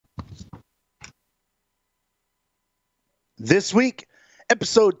This week,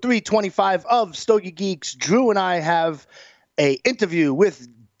 episode 325 of Stogie Geeks, Drew and I have an interview with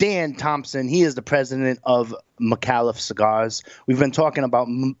Dan Thompson. He is the president of Micallef Cigars. We've been talking about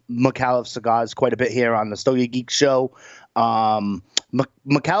Micallef Cigars quite a bit here on the Stogie Geeks show.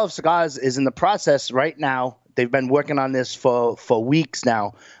 Micallef Cigars is in the process right now. They've been working on this for weeks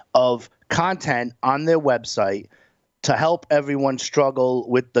now of content on their website to help everyone struggle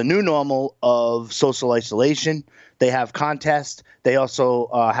with the new normal of social isolation. They have contests. They also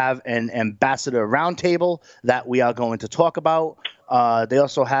have an ambassador roundtable that we are going to talk about. They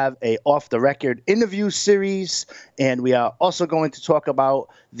also have a off-the-record interview series, and we are also going to talk about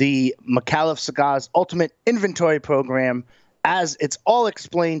the Micallef Cigars Ultimate Inventory Program, as it's all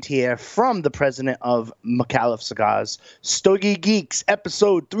explained here from the president of Micallef Cigars. Stogie Geeks,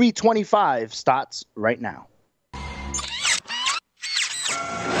 episode 325 starts right now.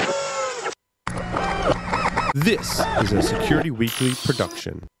 This is a Security Weekly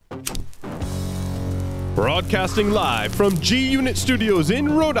production. Broadcasting live from G-Unit Studios in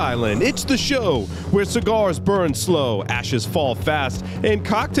Rhode Island, it's the show where cigars burn slow, ashes fall fast, and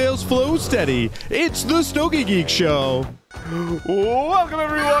cocktails flow steady. It's the Stogie Geek Show. Welcome,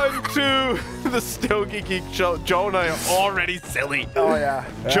 everyone, to the Stogie Geek Show. Joe and I are already silly. Oh, yeah.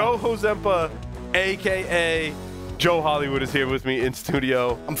 Joe Hozempa, a.k.a. Joe Hollywood, is here with me in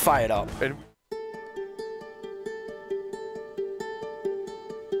studio. I'm fired up. And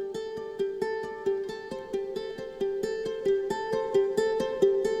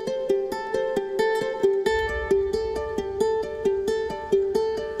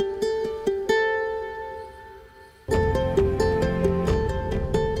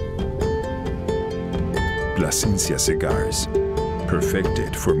Plasencia Cigars,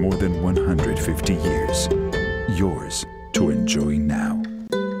 perfected for more than 150 years. Yours to enjoy now.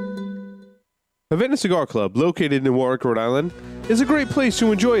 Havana Cigar Club, located in Warwick, Rhode Island, is a great place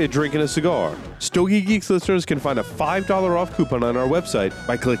to enjoy a drink and a cigar. Stogie Geeks listeners can find a $5 off coupon on our website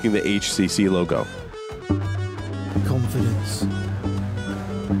by clicking the HCC logo. Confidence.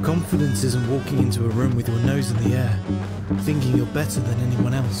 Confidence isn't walking into a room with your nose in the air, thinking you're better than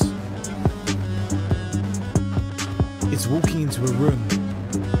anyone else. It's walking into a room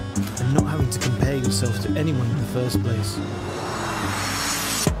and not having to compare yourself to anyone in the first place.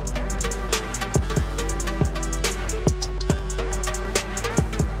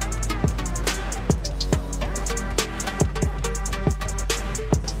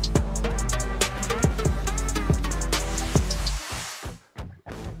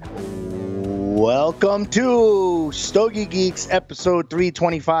 Welcome to Stogie Geeks, episode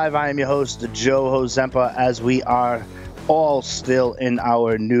 325. I am your host, Joe Hozempa, as we are all still in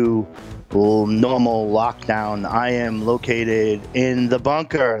our new normal lockdown. I am located in the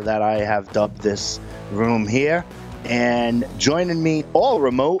bunker that I have dubbed this room here, and joining me all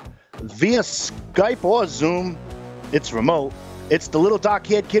remote via Skype or Zoom, it's remote, it's the little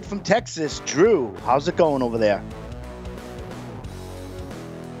dark-haired kid from Texas, Drew. How's it going over there?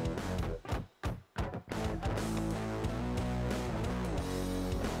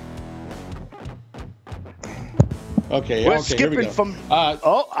 Okay, we're okay, skipping from.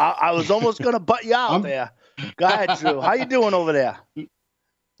 I was almost gonna butt you out there. Go ahead, Drew. How you doing over there?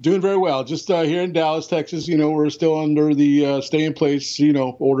 Doing very well. Just here in Dallas, Texas. You know, we're still under the stay-in-place,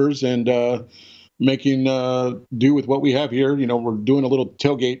 orders and making do with what we have here. You know, we're doing a little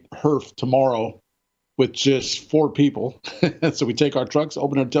tailgate herf tomorrow with just 4 people. So we take our trucks,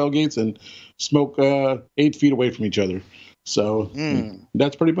 open our tailgates, and smoke 8 feet away from each other. So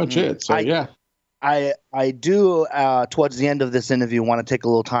that's pretty much it. So yeah. I do, towards the end of this interview, want to take a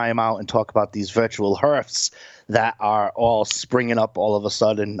little time out and talk about these virtual herfs that are all springing up all of a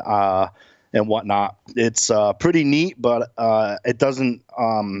sudden and whatnot. It's pretty neat, but it doesn't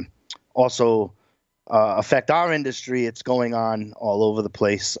also affect our industry. It's going on all over the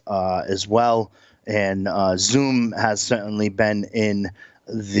place as well. And Zoom has certainly been in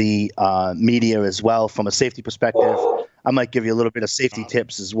the media as well from a safety perspective. I might give you a little bit of safety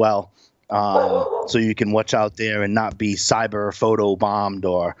tips as well. So you can watch out there and not be cyber photo bombed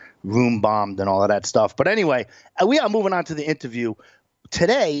or room bombed and all of that stuff. But anyway, we are moving on to the interview.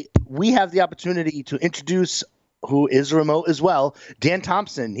 Today, we have the opportunity to introduce, who is remote as well, Dan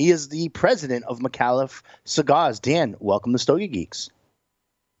Thompson. He is the president of Micallef Cigars. Dan, welcome to Stogie Geeks.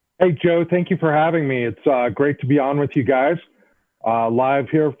 Hey, Joe. Thank you for having me. It's great to be on with you guys, live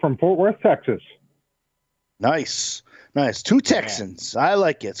here from Fort Worth, Texas. Nice. Nice. 2 Texans. I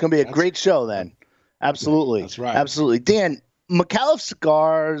like it. It's going to be a great show then. Absolutely. That's right. Absolutely. Dan, Micallef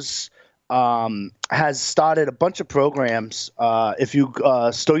Cigars, has started a bunch of programs. If you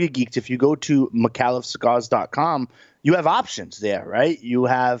Stogie Geeks, if you go to MicallefCigars.com, you have options there, right? You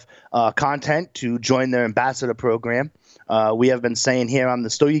have content to join their ambassador program. We have been saying here on the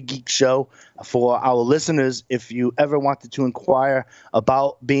Stogie Geek Show for our listeners, if you ever wanted to inquire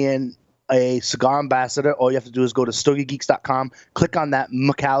about being a cigar ambassador, all you have to do is go to StogieGeeks.com, click on that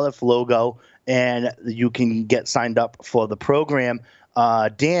Micallef logo, and you can get signed up for the program.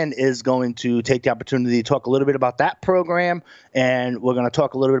 Dan is going to take the opportunity to talk a little bit about that program, and we're going to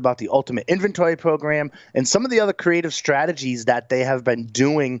talk a little bit about the Ultimate Inventory program and some of the other creative strategies that they have been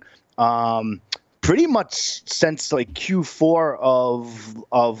doing pretty much since like Q4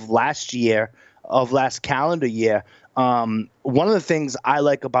 of last calendar year. One of the things I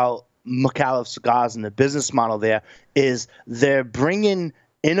like about Micallef Cigars and the business model there is they're bringing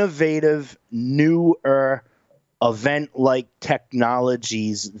innovative, newer event-like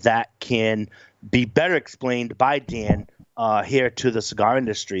technologies that can be better explained by Dan here to the cigar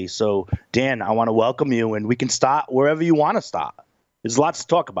industry. So, Dan, I want to welcome you, and we can start wherever you want to start. There's lots to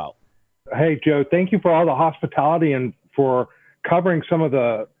talk about. Hey, Joe, thank you for all the hospitality and for covering some of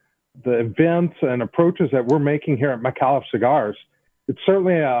the events and approaches that we're making here at Micallef Cigars. It's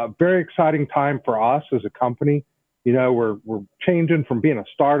certainly a very exciting time for us as a company. You know, we're changing from being a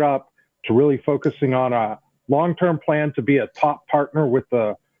startup to really focusing on a long-term plan to be a top partner with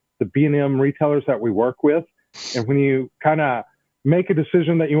the B&M retailers that we work with. And when you kind of make a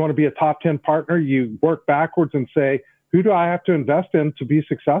decision that you want to be a top 10 partner, you work backwards and say, who do I have to invest in to be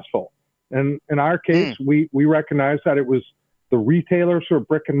successful? And in our case, we recognize that it was the retailers who are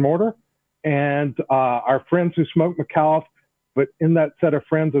brick and mortar and our friends who smoke Micallef. But in that set of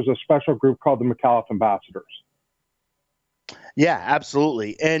friends, there's a special group called the Micallef Ambassadors. Yeah,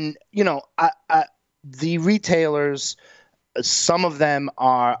 absolutely. And, you know, the retailers, some of them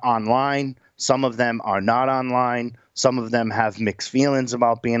are online, some of them are not online, some of them have mixed feelings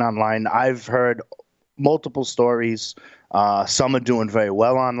about being online. I've heard multiple stories. Some are doing very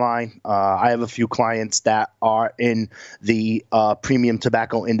well online. I have a few clients that are in the premium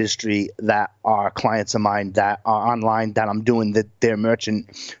tobacco industry that are clients of mine that are online that I'm doing their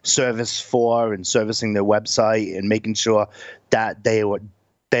merchant service for and servicing their website and making sure that they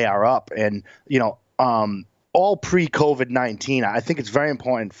are up. And, you know, all pre-COVID-19, I think it's very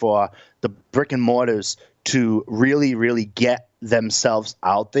important for the brick and mortars to really, really get themselves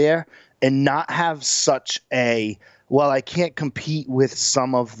out there and not have such a, well, I can't compete with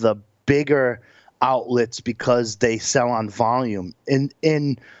some of the bigger outlets because they sell on volume.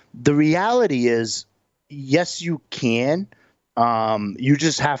 And the reality is, yes, you can. You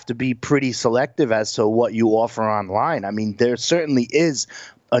just have to be pretty selective as to what you offer online. I mean, there certainly is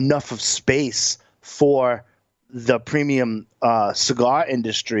enough of space for the premium cigar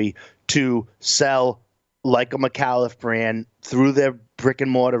industry to sell like a Micallef brand through their brick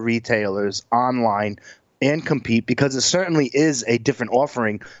and mortar retailers online and compete, because it certainly is a different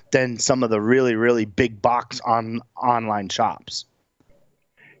offering than some of the really, really big box online shops.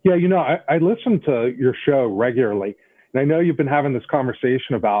 Yeah, you know, I listen to your show regularly, and I know you've been having this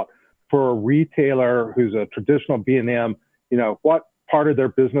conversation about, for a retailer who's a traditional B&M, you know, what part of their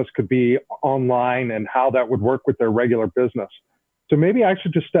business could be online and how that would work with their regular business. So maybe I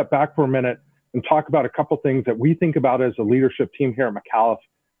should just step back for a minute and talk about a couple things that we think about as a leadership team here at Micallef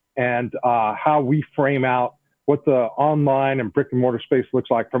and how we frame out what the online and brick and mortar space looks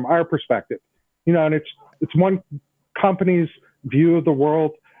like from our perspective. You know, and it's one company's view of the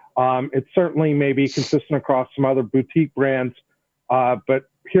world. It certainly may be consistent across some other boutique brands, but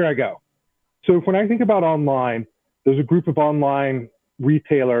here I go. So when I think about online, there's a group of online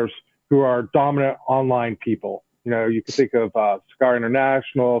retailers who are dominant online people. You know, you can think of Cigar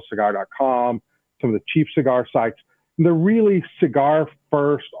International, Cigar.com, some of the cheap cigar sites. And they're really cigar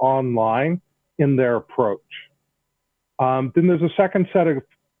first online in their approach. Then there's a second set of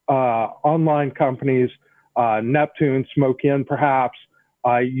online companies, Neptune, Smoke Inn, perhaps.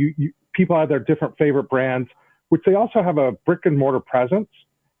 People have their different favorite brands, which they also have a brick and mortar presence,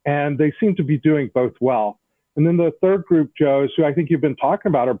 and they seem to be doing both well. And then the third group, Joe, is who I think you've been talking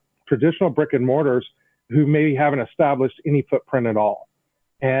about, are traditional brick and mortars who maybe haven't established any footprint at all.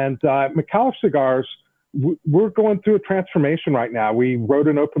 And Micallef Cigars, we're going through a transformation right now. We wrote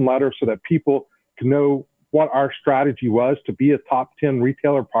an open letter so that people can know what our strategy was to be a top 10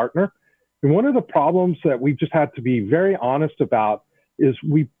 retailer partner. And one of the problems that we just had to be very honest about is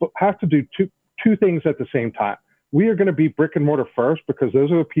we have to do two things at the same time. We are going to be brick and mortar first because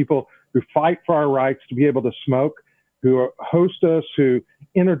those are the people who fight for our rights to be able to smoke, who host us, who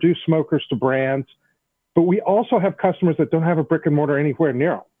introduce smokers to brands. But we also have customers that don't have a brick and mortar anywhere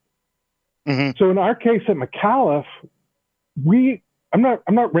near them. Mm-hmm. So in our case at Micallef, I'm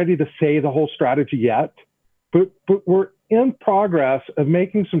not ready to say the whole strategy yet, but we're in progress of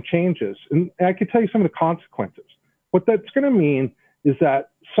making some changes. And I can tell you some of the consequences. What that's going to mean is that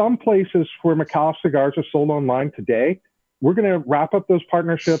some places where Micallef cigars are sold online today, we're going to wrap up those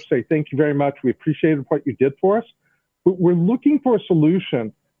partnerships, say thank you very much, we appreciated what you did for us. But we're looking for a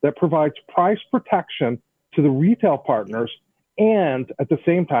solution that provides price protection to the retail partners, and at the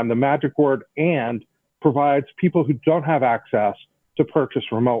same time, the magic word "and" provides people who don't have access to purchase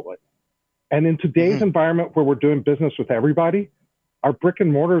remotely. And in today's environment where we're doing business with everybody, our brick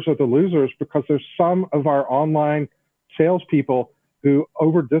and mortars are the losers because there's some of our online salespeople who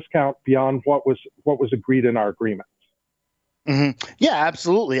over discount beyond what was agreed in our agreements. Mm-hmm. Yeah,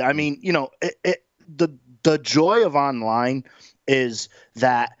 absolutely. I mean, the joy of online is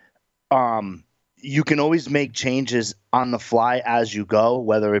that you can always make changes on the fly as you go,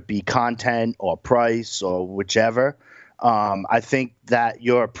 whether it be content or price or whichever. I think that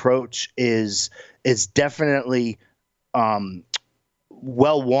your approach is definitely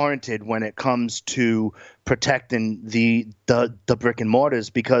well warranted when it comes to protecting the brick and mortars,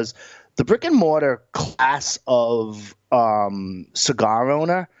 because the brick and mortar class of cigar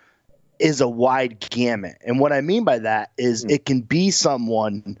owner is a wide gamut. And what I mean by that is it can be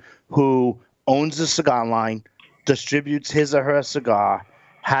someone who owns a cigar line, distributes his or her cigar,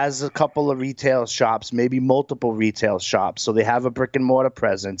 has a couple of retail shops, maybe multiple retail shops. So they have a brick and mortar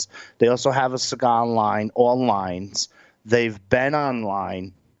presence. They also have a cigar line, all lines. They've been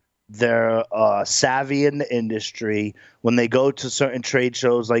online. They're savvy in the industry. When they go to certain trade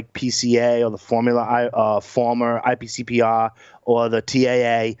shows like PCA or the former IPCPR or the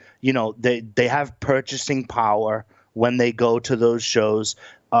TAA, they have purchasing power when they go to those shows.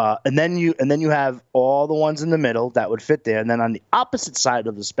 And then you have all the ones in the middle that would fit there. And then on the opposite side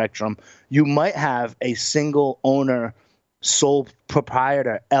of the spectrum, you might have a single owner, sole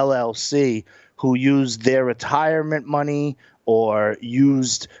proprietor LLC who used their retirement money or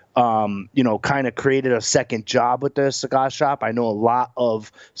used, kind of created a second job with their cigar shop. I know a lot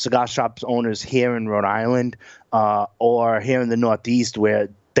of cigar shops owners here in Rhode Island or here in the Northeast where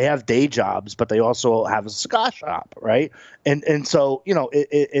they have day jobs, but they also have a cigar shop, right? And so,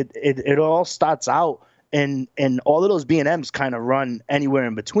 it all starts out and all of those B&Ms kind of run anywhere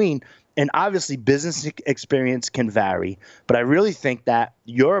in between. And obviously business experience can vary, but I really think that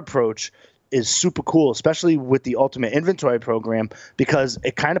your approach is super cool, especially with the Ultimate Inventory Program, because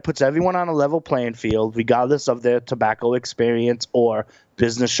it kind of puts everyone on a level playing field, regardless of their tobacco experience or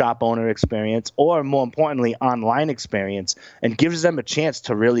business shop owner experience, or more importantly, online experience, and gives them a chance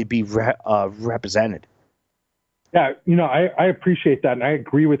to really be represented. Yeah, I appreciate that, and I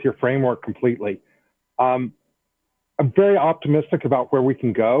agree with your framework completely. I'm very optimistic about where we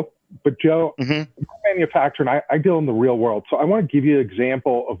can go, but Joe, I'm a manufacturer, and I deal in the real world, so I want to give you an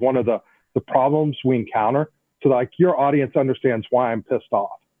example of one of the problems we encounter so that your audience understands why I'm pissed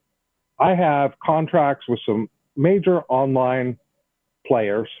off. I have contracts with some major online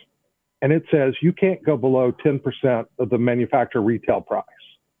players, and it says you can't go below 10% of the manufacturer retail price.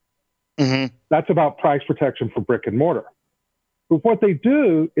 That's about price protection for brick and mortar. But what they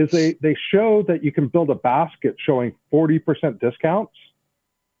do is they show that you can build a basket showing 40% discounts.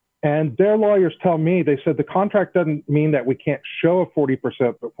 And their lawyers tell me, they said the contract doesn't mean that we can't show a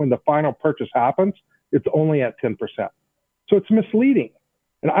 40%, but when the final purchase happens, it's only at 10%. So it's misleading.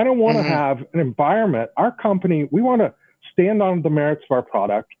 And I don't want to have an environment, our company, we want to stand on the merits of our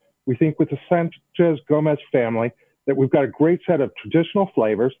product. We think with the Sanchez Gomez family that we've got a great set of traditional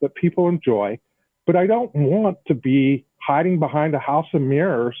flavors that people enjoy, but I don't want to be hiding behind a house of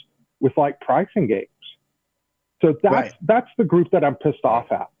mirrors with like pricing games. So that's the group that I'm pissed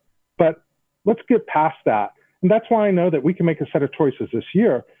off at. But let's get past that. And that's why I know that we can make a set of choices this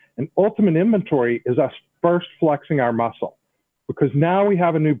year. And Ultimate Inventory is us first flexing our muscle, because now we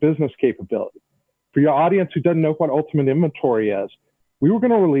have a new business capability. For your audience who doesn't know what Ultimate Inventory is, we were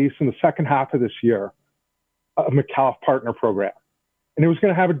going to release in the second half of this year a Micallef partner program. And it was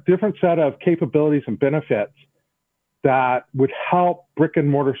going to have a different set of capabilities and benefits that would help brick and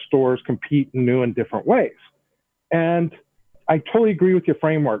mortar stores compete in new and different ways. And I totally agree with your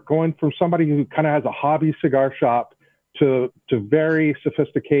framework, going from somebody who kind of has a hobby cigar shop to very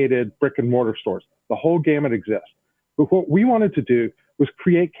sophisticated brick and mortar stores. The whole gamut exists. But what we wanted to do was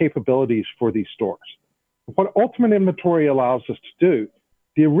create capabilities for these stores. What Ultimate Inventory allows us to do,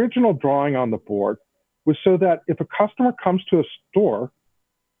 the original drawing on the board was so that if a customer comes to a store,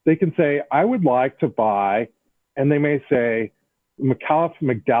 they can say, I would like to buy, and they may say, Micallef,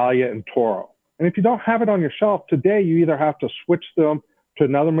 Magdalia, and Toro. And if you don't have it on your shelf today, you either have to switch them to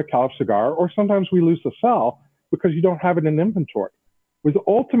another Micallef cigar, or sometimes we lose the sale because you don't have it in inventory. With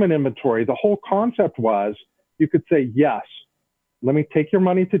ultimate inventory, the whole concept was you could say, yes, let me take your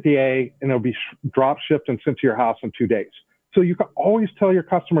money today and it'll be drop shipped and sent to your house in 2 days. So you can always tell your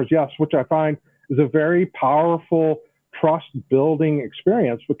customers yes, which I find is a very powerful trust building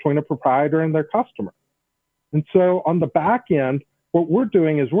experience between a proprietor and their customer. And so on the back end, what we're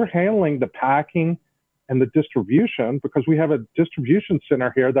doing is we're handling the packing and the distribution, because we have a distribution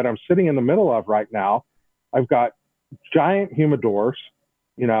center here that I'm sitting in the middle of right now. I've got giant humidors.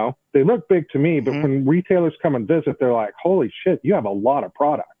 You know, they look big to me, but when retailers come and visit, they're like, holy shit, you have a lot of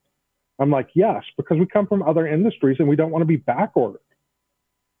product. I'm like, yes, because we come from other industries and we don't want to be back ordered.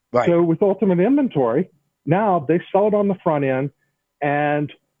 Right. So with ultimate inventory, now they sell it on the front end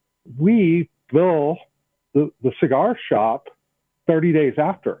and we bill the cigar shop 30 days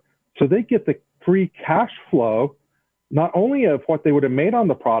after. So they get the free cash flow, not only of what they would have made on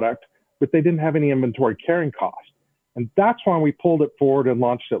the product, but they didn't have any inventory carrying cost. And that's why we pulled it forward and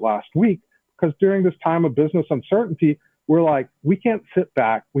launched it last week, because during this time of business uncertainty, we're like, we can't sit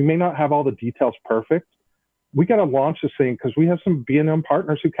back. We may not have all the details perfect. We got to launch this thing because we have some B&M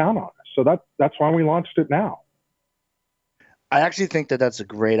partners who count on us. So that's why we launched it now. I actually think that that's a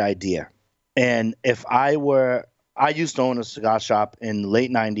great idea. And if I used to own a cigar shop in the late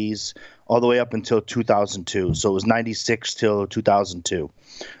 90s all the way up until 2002. So it was 96 till 2002.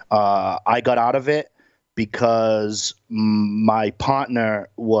 I got out of it because my partner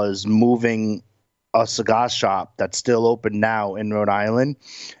was moving a cigar shop that's still open now in Rhode Island,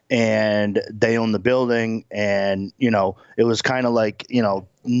 and they own the building. And, you know, it was kind of like, you know,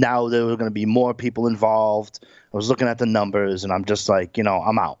 now there were going to be more people involved. I was looking at the numbers and I'm just like, you know,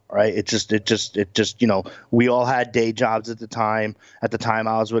 I'm out, right? It just, you know, we all had day jobs at the time. At the time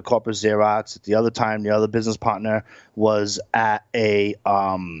I was with Corporate Xerox. At the other time, the other business partner was at a,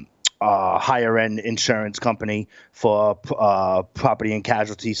 higher end insurance company for property and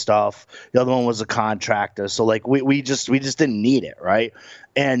casualty stuff. The other one was a contractor. So like we just didn't need it, right?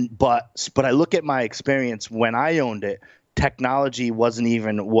 But I look at my experience when I owned it. Technology wasn't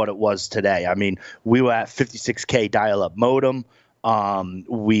even what it was today. I mean, we were at 56K dial-up modem.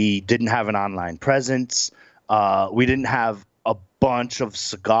 We didn't have an online presence. We didn't have a bunch of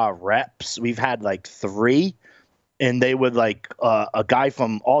cigar reps. We've had like 3. And they would like a guy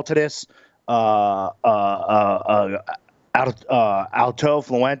from Altadis, Alto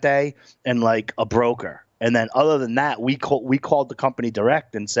Fluente, and like a broker. And then other than that, we called the company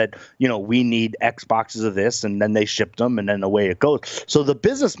direct and said, you know, we need X boxes of this, and then they shipped them, and then away it goes. So the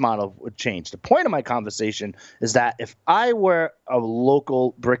business model would change. The point of my conversation is that if I were a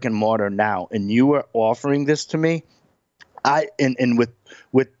local brick and mortar now, and you were offering this to me, and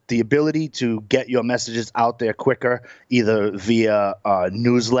with the ability to get your messages out there quicker, either via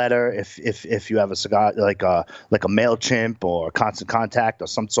newsletter, if you have a cigar like a MailChimp or Constant Contact or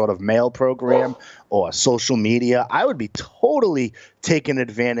some sort of mail program or social media, I would be totally taking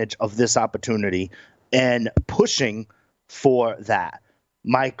advantage of this opportunity and pushing for that.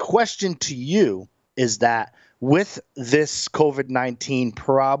 My question to you is that with this COVID-19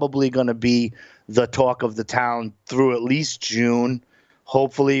 probably going to be the talk of the town through at least June.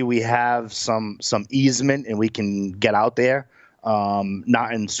 Hopefully we have some easement and we can get out there,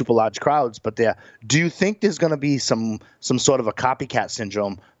 not in super large crowds, but there. Do you think there's going to be some sort of a copycat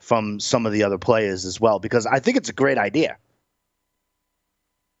syndrome from some of the other players as well? Because I think it's a great idea.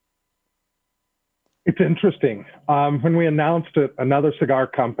 It's interesting. When we announced it, another cigar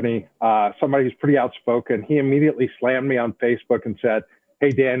company, somebody who's pretty outspoken, he immediately slammed me on Facebook and said, "Hey,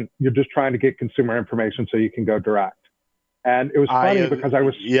 Dan, you're just trying to get consumer information so you can go direct." And it was funny because I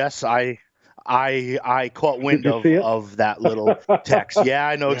was... Yes, I caught wind of that little text. Yeah,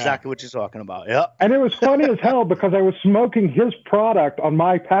 I know exactly what you're talking about. Yep. And it was funny as hell because I was smoking his product on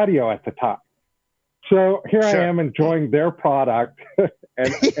my patio at the time. So here I am enjoying their product,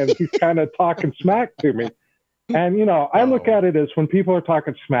 and he's kind of talking smack to me. And, you know, I look at it as when people are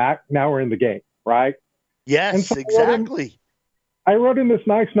talking smack, now we're in the game, right? Yes, so exactly. I wrote in this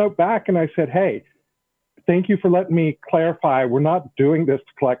nice note back and I said, "Hey, thank you for letting me clarify. We're not doing this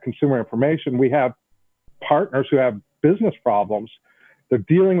to collect consumer information. We have partners who have business problems. They're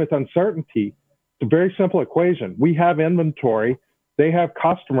dealing with uncertainty. It's a very simple equation. We have inventory. They have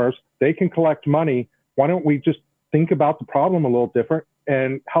customers. They can collect money. Why don't we just think about the problem a little different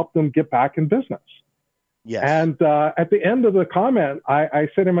and help them get back in business?" Yes. And at the end of the comment, I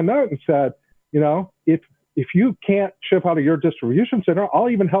sent him a note and said, you know, if you can't ship out of your distribution center, I'll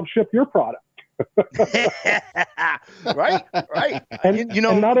even help ship your product. Right. And, you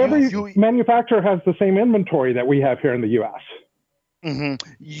know, and not every manufacturer has the same inventory that we have here in the U.S.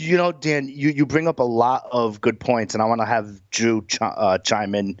 You know, Dan, you bring up a lot of good points, and I want to have Drew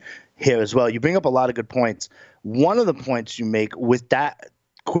chime in here as well. You bring up a lot of good points. One of the points you make with that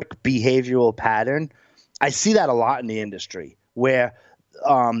quick behavioral pattern, I see that a lot in the industry where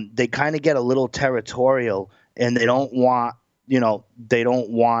they kind of get a little territorial and they don't want, oh,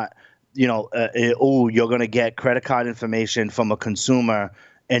 you're going to get credit card information from a consumer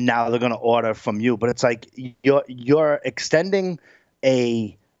and now they're going to order from you. But it's like you're extending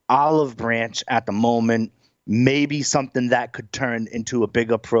a olive branch at the moment, maybe something that could turn into a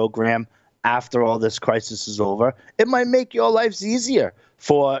bigger program after all this crisis is over. It might make your lives easier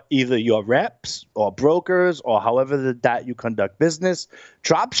for either your reps or brokers or however that you conduct business.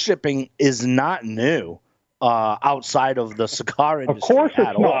 Drop shipping is not new outside of the cigar industry. Of course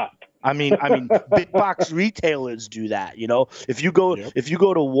it's not. I mean, big box retailers do that. You know, if you go to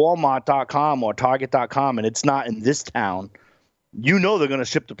Walmart.com or Target.com and it's not in this town, you know they're going to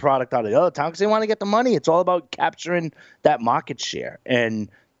ship the product out of the other town because they want to get the money. It's all about capturing that market share. And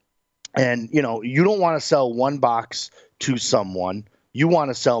you know, you don't want to sell one box to someone. You want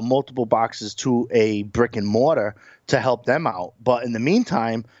to sell multiple boxes to a brick and mortar to help them out. But in the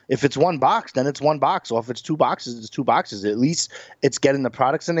meantime, if it's one box, then it's one box. Or if it's two boxes, it's two boxes. At least it's getting the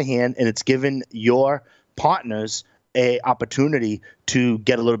products in the hand and it's giving your partners a opportunity to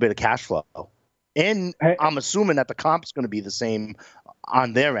get a little bit of cash flow. And I'm assuming that the comp's going to be the same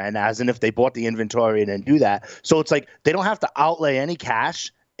on their end as in if they bought the inventory and then do that. So it's like they don't have to outlay any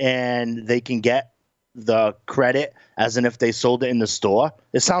cash and they can get the credit as in if they sold it in the store.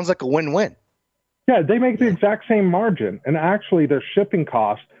 It sounds like a win-win. Yeah, they make the exact same margin. And actually their shipping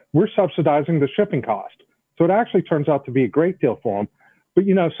cost, we're subsidizing the shipping cost. So it actually turns out to be a great deal for them. But,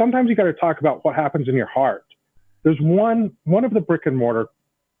 you know, sometimes you got to talk about what happens in your heart. There's one of the brick and mortar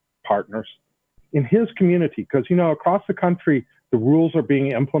partners in his community, because, you know, across the country, the rules are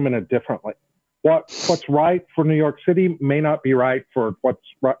being implemented differently. What's right for New York City may not be right for what's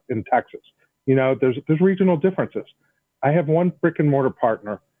right in Texas. You know, there's regional differences. I have one brick and mortar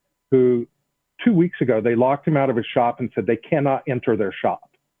partner who 2 weeks ago, they locked him out of his shop and said they cannot enter their shop.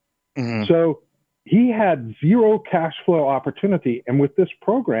 Mm-hmm. So he had zero cash flow opportunity. And with this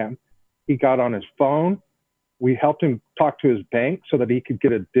program, he got on his phone. We helped him talk to his bank so that he could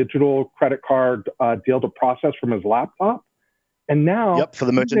get a digital credit card deal to process from his laptop. And now for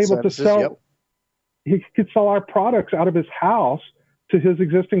the merchant he's able to sell. He could sell our products out of his house to his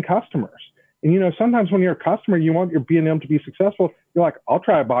existing customers. And, you know, sometimes when you're a customer, you want your B&M to be successful. You're like, I'll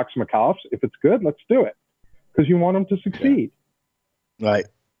try a box of Micallefs. If it's good, let's do it. Because you want them to succeed. Right.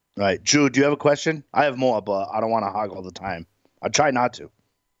 Drew, do you have a question? I have more, but I don't want to hog all the time. I try not to.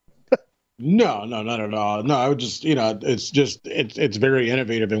 No, not at all. No, I would just, you know, it's very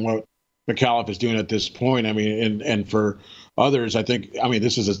innovative in what Micallef is doing at this point. I mean, and for others, I think, I mean,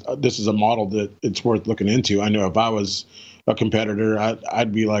 this is a model that it's worth looking into. I know if I was a competitor,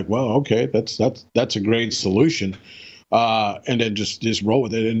 I'd be like, well, okay, that's a great solution, and then just roll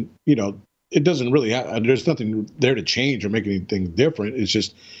with it. And you know, it doesn't really there's nothing there to change or make anything different. It's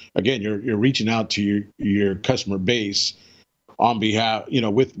just, again, you're reaching out to your customer base on behalf, you know,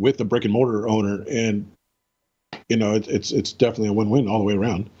 with the brick and mortar owner, and you know, it's definitely a win-win all the way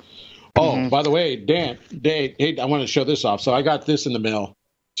around. Oh, by the way, Dan, hey, I want to show this off. So I got this in the mail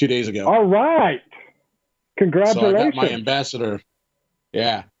 2 days ago. All right. Congratulations. So I got my ambassador.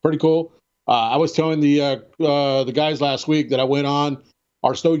 Yeah, pretty cool. I was telling the guys last week that I went on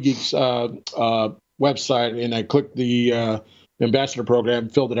our Stogie Geeks website and I clicked the ambassador program,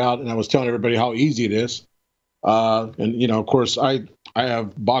 filled it out, and I was telling everybody how easy it is. And, you know, of course, I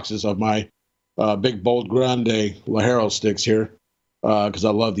have boxes of my big, bold, grande Lajero sticks here because I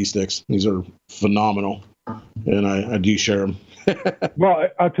love these sticks. These are phenomenal, and I do share them. Well,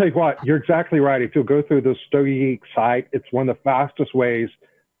 I'll tell you what, you're exactly right. If you'll go through the Stogie Geek site, it's one of the fastest ways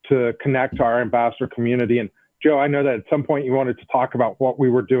to connect to our ambassador community. And Joe, I know that at some point you wanted to talk about what we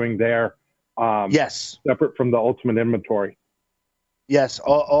were doing there. Yes. Separate from the ultimate inventory. Yes.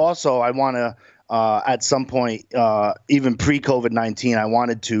 Also, I want to, at some point, even pre-COVID-19, I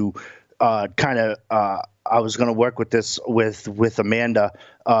wanted to I was going to work with this with Amanda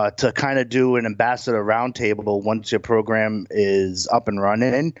to kind of do an ambassador roundtable once your program is up and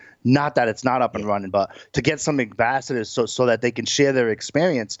running. Not that it's not up and running, but to get some ambassadors so that they can share their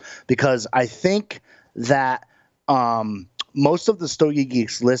experience. Because I think that most of the Stogie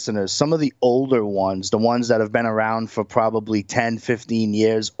Geeks listeners, some of the older ones, the ones that have been around for probably 10, 15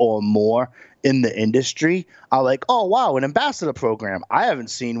 years or more in the industry, are like, oh, wow, an ambassador program. I haven't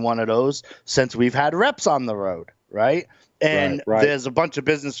seen one of those since we've had reps on the road, right? And right. There's a bunch of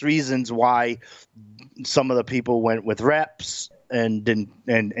business reasons why some of the people went with reps and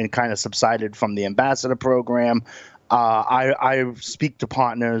kind of subsided from the ambassador program. I speak to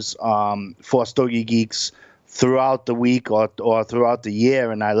partners for Stogie Geeks throughout the week or throughout the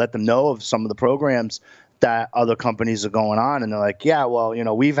year, and I let them know of some of the programs that other companies are going on, and they're like, yeah, well,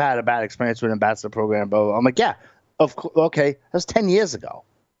 we've had a bad experience with ambassador program, but I'm like, yeah, okay, that's 10 years ago.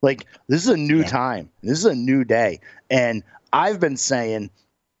 Like, this is a new time. This is a new day. And I've been saying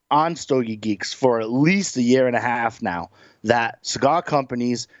on Stogie Geeks for at least a year and a half now that cigar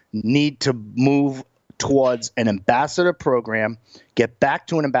companies need to move towards an ambassador program, get back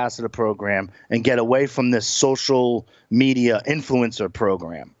to an ambassador program, and get away from this social media influencer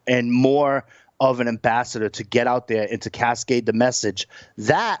program and more of an ambassador to get out there and to cascade the message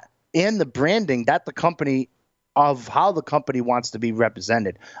that and the branding that the company of how the company wants to be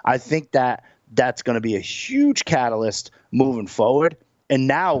represented. I think that that's going to be a huge catalyst moving forward. And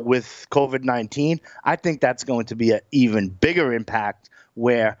now with COVID-19, I think that's going to be an even bigger impact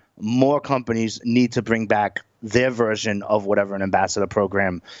where more companies need to bring back their version of whatever an ambassador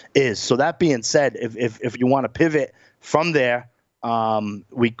program is. So that being said, if you want to pivot from there,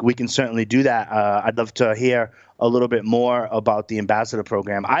 we can certainly do that. I'd love to hear a little bit more about the ambassador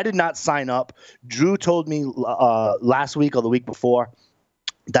program. I did not sign up. Drew told me last week or the week before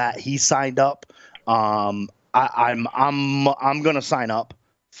that he signed up. I'm going to sign up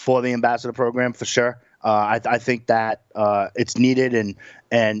for the ambassador program for sure. I think that it's needed, and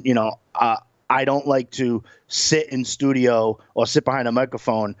I don't like to sit in studio or sit behind a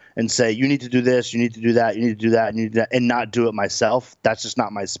microphone and say, you need to do this, you need to do that, you need to do that, you need to do that, and not do it myself. That's just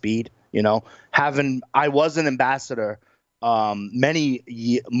not my speed. I was an ambassador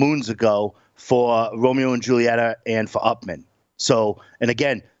many moons ago for Romeo and Julieta and for Upman. So, and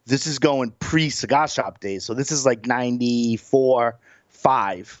again, this is going pre-cigar shop days. So this is like 94,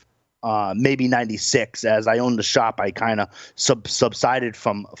 5. Maybe 96. As I owned the shop, I kind of subsided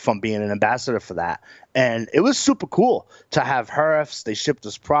from being an ambassador for that. And it was super cool to have HERFs. They shipped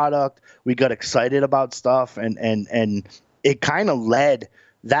us product. We got excited about stuff. And it kind of led,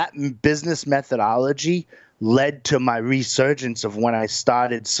 that business methodology led to my resurgence of when I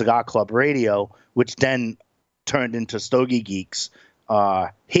started Cigar Club Radio, which then turned into Stogie Geeks.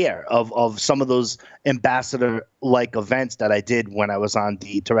 Here of some of those ambassador-like events that I did when I was on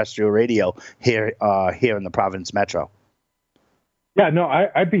the terrestrial radio here in the Providence Metro. Yeah, no,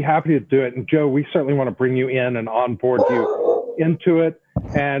 I'd be happy to do it. And Joe, we certainly want to bring you in and onboard you into it.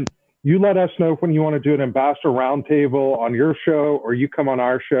 And you let us know when you want to do an ambassador roundtable on your show or you come on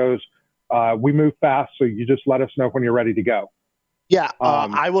our shows. We move fast, so you just let us know when you're ready to go. Yeah,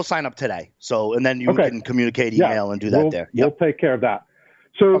 I will sign up today. So, and then you can communicate email and do that there. Yep. We'll take care of that.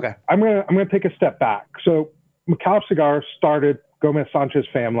 So I'm gonna take a step back. So Micallef Cigars started Gomez Sanchez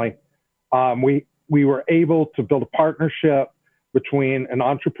family. We were able to build a partnership between an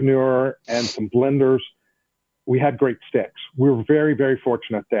entrepreneur and some blenders. We had great sticks. We were very, very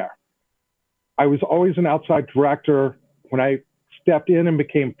fortunate there. I was always an outside director. When I stepped in and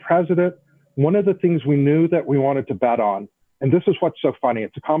became president, one of the things we knew that we wanted to bet on, and this is what's so funny,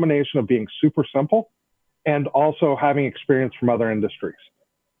 it's a combination of being super simple and also having experience from other industries.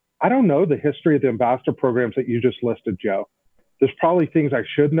 I don't know the history of the ambassador programs that you just listed, Joe. There's probably things I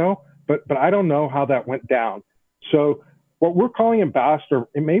should know, but I don't know how that went down. So what we're calling ambassador,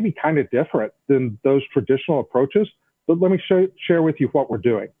 it may be kind of different than those traditional approaches, but let me share with you what we're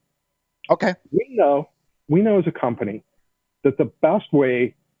doing. Okay. We know as a company that the best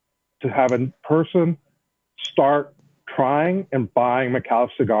way to have a person start trying and buying Micallef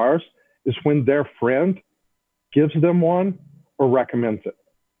cigars is when their friend gives them one or recommends it.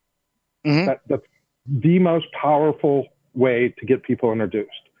 Mm-hmm. That's the most powerful way to get people introduced.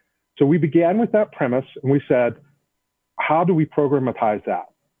 So we began with that premise and we said, how do we programatize that?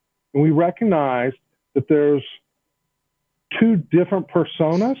 And we recognized that there's two different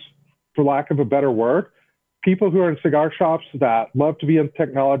personas, for lack of a better word, people who are in cigar shops that love to be in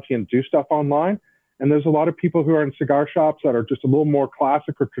technology and do stuff online. And there's a lot of people who are in cigar shops that are just a little more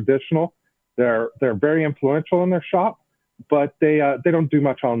classic or traditional. They're very influential in their shop, but they don't do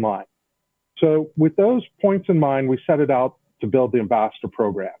much online. So with those points in mind, we set it out to build the ambassador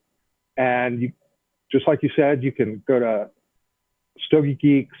program. And just like you said, you can go to Stogie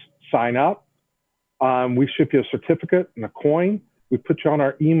Geeks, sign up. We ship you a certificate and a coin. We put you on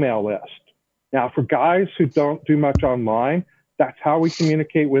our email list. Now, for guys who don't do much online, that's how we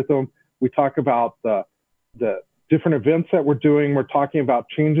communicate with them. We talk about the different events that we're doing. We're talking about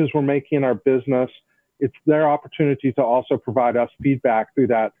changes we're making in our business. It's their opportunity to also provide us feedback through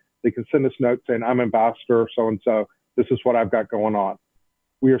that. They can send us notes saying, I'm ambassador so-and-so. This is what I've got going on.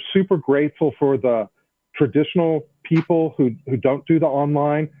 We are super grateful for the traditional people who don't do the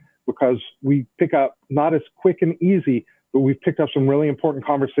online, because we pick up not as quick and easy, but we've picked up some really important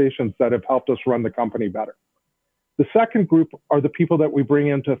conversations that have helped us run the company better. The second group are the people that we bring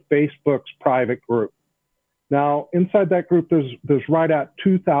into Facebook's private group. Now, inside that group, there's right at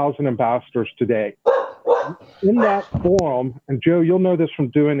 2,000 ambassadors today. In that forum, and Joe, you'll know this from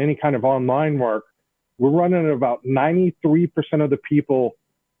doing any kind of online work, we're running at about 93% of the people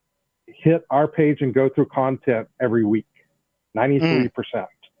hit our page and go through content every week. 93%.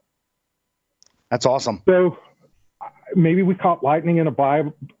 That's awesome. So maybe we caught lightning in a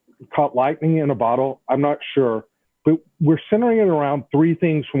bottle. I'm not sure. But we're centering it around three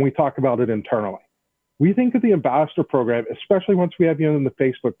things when we talk about it internally. We think of the ambassador program, especially once we have you on the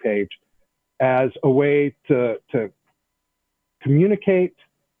Facebook page, as a way to communicate,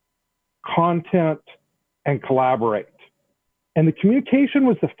 content, and collaborate. And the communication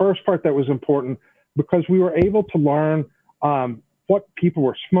was the first part that was important, because we were able to learn what people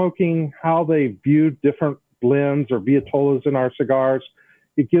were smoking, how they viewed different blends or Vietolas in our cigars.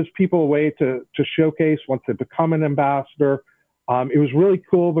 It gives people a way to showcase once they become an ambassador. It was really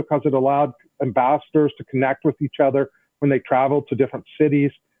cool because it allowed ambassadors to connect with each other when they traveled to different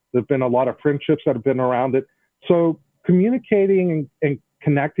cities. There've been a lot of friendships that have been around it. So communicating and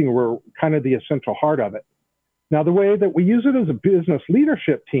connecting were kind of the essential heart of it. Now, the way that we use it as a business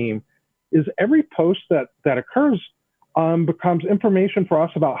leadership team is every post that occurs becomes information for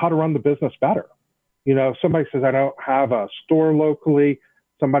us about how to run the business better. You know, somebody says, I don't have a store locally.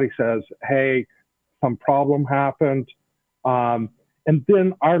 Somebody says, hey, some problem happened. And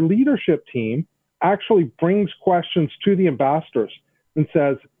then our leadership team actually brings questions to the ambassadors and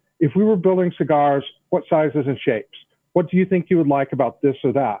says, if we were building cigars, what sizes and shapes? What do you think you would like about this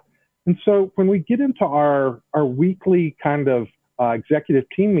or that? And so when we get into our weekly kind of executive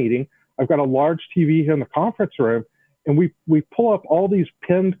team meeting, I've got a large TV here in the conference room, and we pull up all these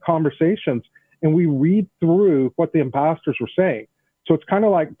pinned conversations and we read through what the ambassadors were saying. So it's kind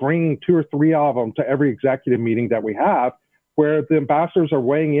of like bringing 2 or 3 of them to every executive meeting that we have, where the ambassadors are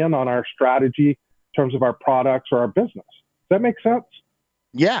weighing in on our strategy in terms of our products or our business. Does that make sense?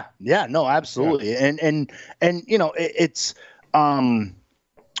 Yeah, no, absolutely. Yeah. And you know, it's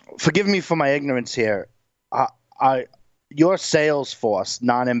forgive me for my ignorance here. Your sales force,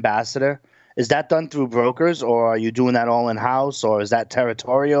 non-ambassador, is that done through brokers, or are you doing that all in-house, or is that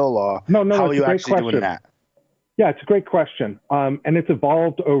territorial, or no, how are you actually question. doing that? Yeah, it's a great question. And it's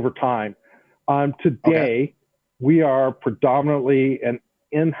evolved over time. Today, we are predominantly an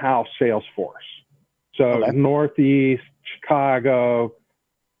in-house sales force. So Northeast, Chicago,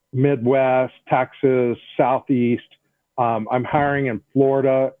 Midwest, Texas, Southeast. I'm hiring in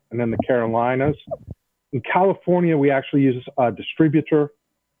Florida and in the Carolinas. In California, we actually use a distributor.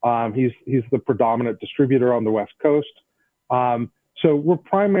 He's the predominant distributor on the West Coast. So we're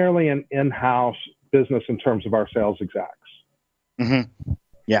primarily an in-house business in terms of our sales execs. Mm-hmm.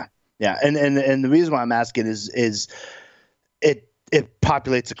 Yeah. And the reason why I'm asking is it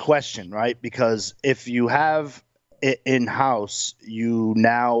populates a question, right? Because if you have it in-house, you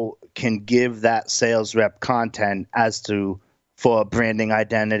now can give that sales rep content as to for branding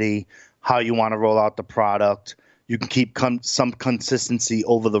identity, how you want to roll out the product. You can keep some consistency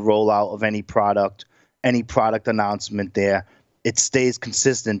over the rollout of any product announcement there. It stays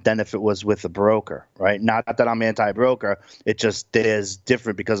consistent than if it was with a broker, right? Not that I'm anti-broker. It just is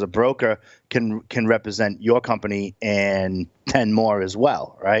different because a broker can represent your company and 10 more as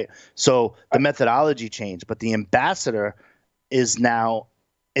well, right? So the methodology changed, but the ambassador is now,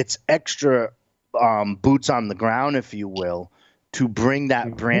 it's extra boots on the ground, if you will, to bring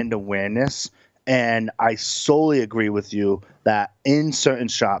that brand awareness. And I solely agree with you that in certain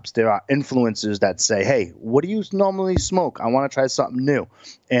shops, there are influencers that say, hey, what do you normally smoke? I want to try something new.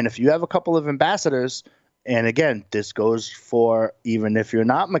 And if you have a couple of ambassadors, and again, this goes for even if you're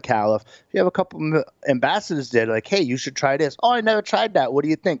not Micallef, if you have a couple of ambassadors there, like, hey, you should try this. Oh, I never tried that. What do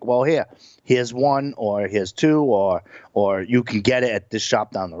you think? Well, here's one, or here's two, or you can get it at this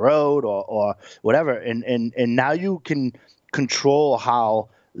shop down the road, or whatever. And now you can control how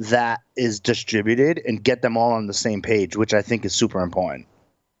that is distributed and get them all on the same page, which I think is super important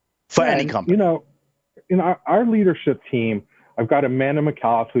for any company. You know, in our leadership team, I've got Amanda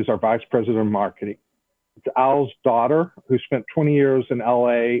Micallef, who's our vice president of marketing. It's Al's daughter, who spent 20 years in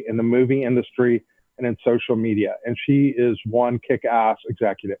LA in the movie industry and in social media. And she is one kick-ass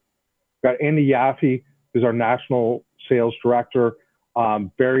executive. We've got Andy Yaffe, who's our national sales director,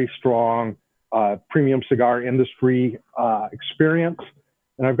 very strong premium cigar industry experience.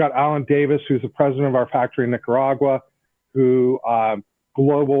 And I've got Alan Davis, who's the president of our factory in Nicaragua, who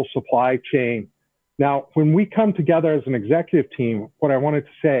global supply chain. Now, when we come together as an executive team, what I wanted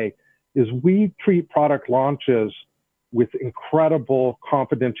to say is we treat product launches with incredible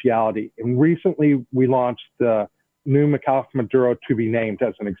confidentiality. And recently we launched the new Micallef Maduro to be named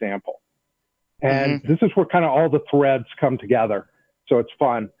as an example. And this is where kind of all the threads come together. So it's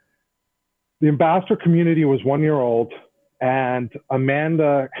fun. The ambassador community was 1 year old, and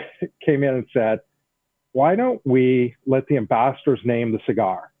Amanda came in and said, why don't we let the ambassadors name the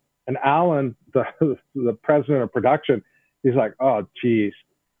cigar? And Alan, the president of production, he's like, oh, geez,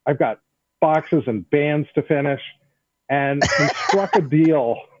 I've got boxes and bands to finish. And he struck a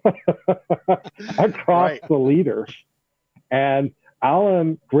deal across the leaders. And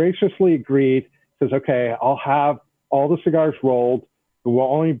Alan graciously agreed, says, okay, I'll have all the cigars rolled. We'll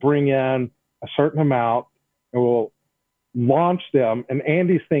only bring in a certain amount and we'll launch them. And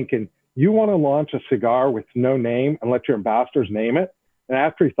Andy's thinking, you want to launch a cigar with no name and let your ambassadors name it? And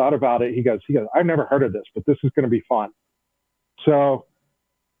after he thought about it, he goes, I've never heard of this, but this is going to be fun. So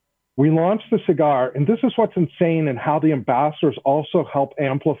we launched the cigar, and this is what's insane and how the ambassadors also help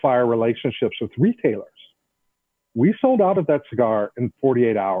amplify our relationships with retailers. We sold out of that cigar in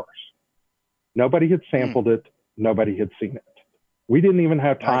 48 hours. Nobody had sampled it. Nobody had seen it. We didn't even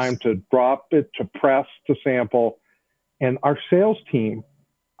have time to drop it, to press, to sample. And our sales team,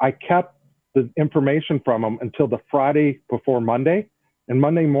 I kept the information from them until the Friday before Monday. And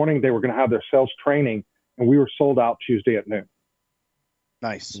Monday morning, they were going to have their sales training, and we were sold out Tuesday at noon.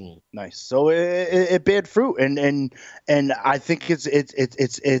 Nice. So it bared fruit, and I think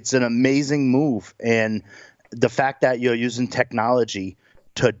it's an amazing move, and the fact that you're using technology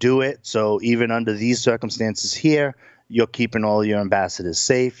to do it. So even under these circumstances here, you're keeping all your ambassadors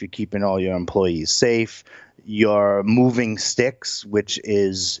safe. You're keeping all your employees safe. You're moving sticks, which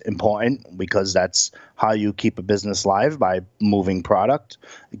is important because that's how you keep a business live, by moving product,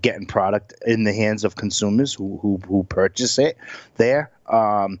 getting product in the hands of consumers who purchase it there.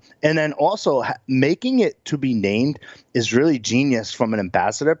 And then also making it to be named is really genius from an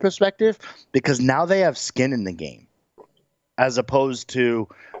ambassador perspective, because now they have skin in the game, as opposed to,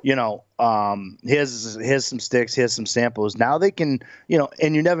 here's some sticks, here's some samples. Now they can,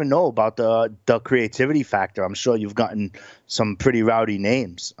 and you never know about the creativity factor. I'm sure you've gotten some pretty rowdy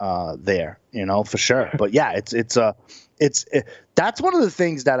names there, for sure. But yeah, that's one of the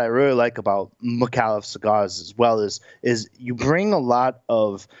things that I really like about Micallef Cigars as well is you bring a lot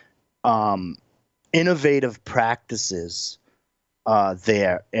of innovative practices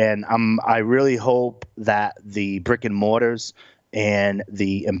there, and I really hope that the brick and mortars and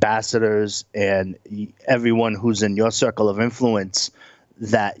the ambassadors and everyone who's in your circle of influence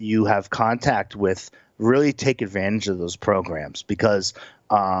that you have contact with really take advantage of those programs, because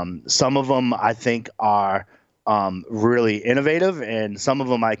some of them I think are really innovative, and some of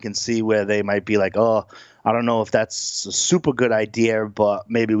them I can see where they might be like, oh, I don't know if that's a super good idea, but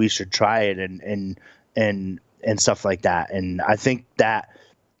maybe we should try it and stuff like that. And I think that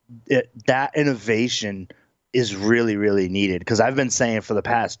that innovation is really, really needed, because I've been saying for the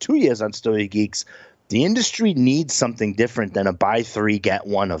past 2 years on Stogie Geeks, the industry needs something different than a buy three, get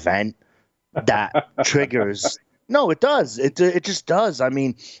one event that triggers. No, it does. It just does. I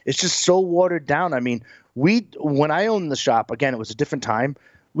mean, it's just so watered down. I mean, when I owned the shop, again, it was a different time.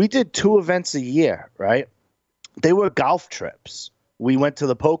 We did 2 events a year, right? They were golf trips. We went to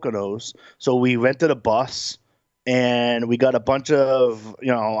the Poconos, so we rented a bus. And we got a bunch of,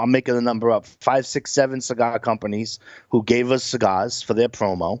 I'm making the number up, 5, 6, 7 cigar companies who gave us cigars for their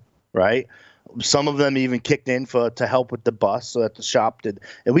promo, right? Some of them even kicked in to help with the bus, so that the shop did.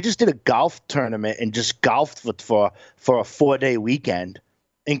 And we just did a golf tournament and just golfed for a 4-day weekend,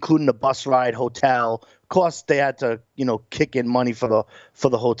 including the bus ride, hotel. Of course, they had to, kick in money for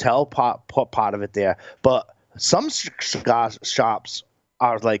the hotel part of it there. But some cigar shops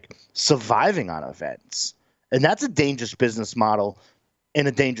are like surviving on events. And that's a dangerous business model and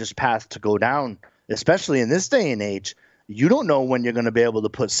a dangerous path to go down, especially in this day and age. You don't know when you're going to be able to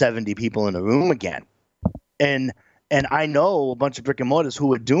put 70 people in a room again. And I know a bunch of brick and mortars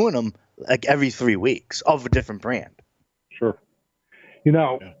who are doing them like every 3 weeks of a different brand. Sure.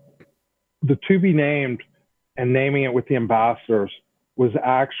 The to be named and naming it with the ambassadors was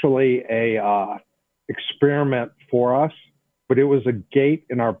actually a experiment for us, but it was a gate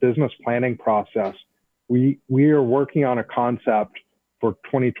in our business planning process. We are working on a concept for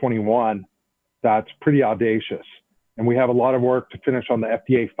 2021 that's pretty audacious. And we have a lot of work to finish on the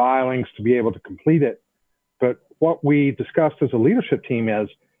FDA filings to be able to complete it. But what we discussed as a leadership team is,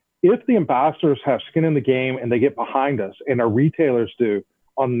 if the ambassadors have skin in the game and they get behind us, and our retailers do,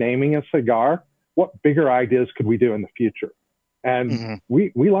 on naming a cigar, what bigger ideas could we do in the future? And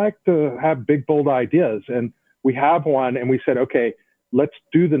we like to have big, bold ideas. And we have one, and we said, okay, let's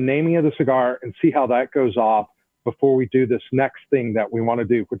do the naming of the cigar and see how that goes off before we do this next thing that we want to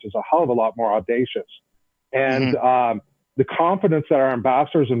do, which is a hell of a lot more audacious. And the confidence that our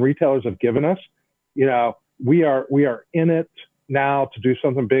ambassadors and retailers have given us, you know, we are in it now to do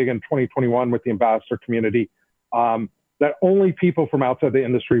something big in 2021 with the ambassador community that only people from outside the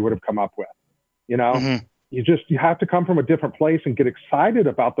industry would have come up with. You know, you have to come from a different place and get excited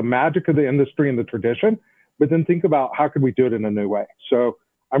about the magic of the industry and the tradition, but then think about how could we do it in a new way. So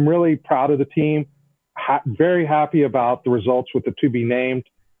I'm really proud of the team. Very happy about the results with the To Be Named.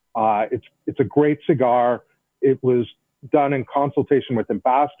 It's a great cigar. It was done in consultation with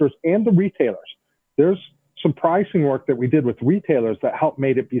ambassadors and the retailers. There's some pricing work that we did with retailers that helped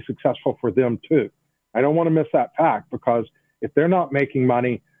made it be successful for them too. I don't want to miss that fact, because if they're not making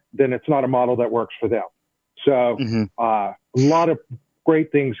money, then it's not a model that works for them. So a lot of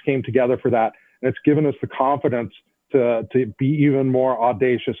great things came together for that. And it's given us the confidence to be even more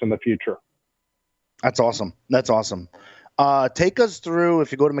audacious in the future. That's awesome. That's awesome. Take us through,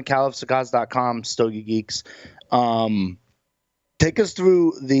 if you go to MicallefCigars.com, Stogie Geeks, take us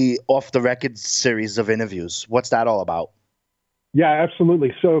through the Off the Record series of interviews. What's that all about? Yeah,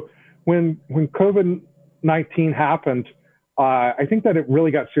 absolutely. So when COVID-19 happened, I think that it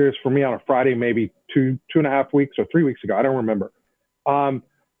really got serious for me on a Friday, maybe two and a half weeks or 3 weeks ago. I don't remember.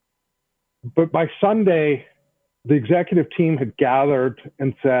 But by Sunday, the executive team had gathered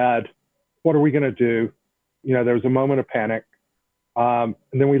and said, what are we going to do? You know, there was a moment of panic. And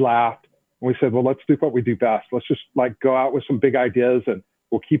then we laughed and we said, well, let's do what we do best. Let's just like go out with some big ideas, and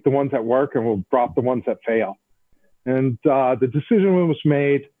we'll keep the ones that work and we'll drop the ones that fail. And the decision was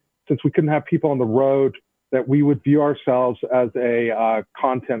made, since we couldn't have people on the road, that we would view ourselves as a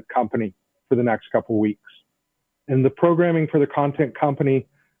content company for the next couple of weeks. And the programming for the content company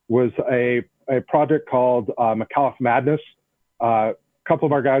was a project called Micallef Madness. A couple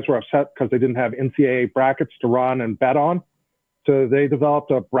of our guys were upset because they didn't have NCAA brackets to run and bet on. So they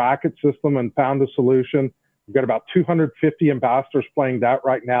developed a bracket system and found a solution. We've got about 250 ambassadors playing that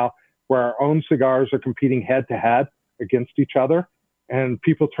right now, where our own cigars are competing head to head against each other. And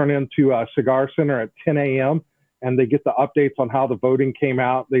people turn into a Cigar Center at 10 a.m. and they get the updates on how the voting came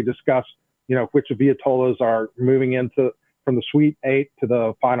out. They discuss, you know, which Viatolas are moving into from the Sweet 8 to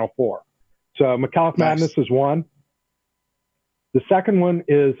the Final 4. So Micallef Madness is one. The second one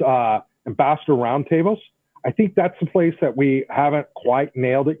is Ambassador Roundtables. I think that's the place that we haven't quite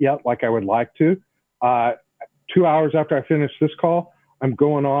nailed it yet, like I would like to. 2 hours after I finish this call, I'm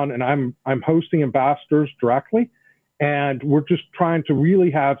going on and I'm hosting ambassadors directly. And we're just trying to really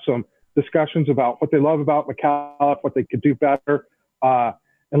have some discussions about what they love about Micallef, what they could do better,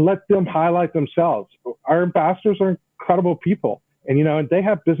 and let them highlight themselves. Our ambassadors are incredible people, and you know, and they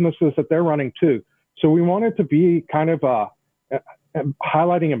have businesses that they're running too. So we wanted to be kind of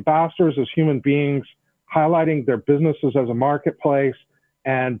highlighting ambassadors as human beings, highlighting their businesses as a marketplace,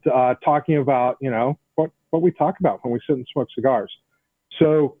 and talking about, you know, what we talk about when we sit and smoke cigars.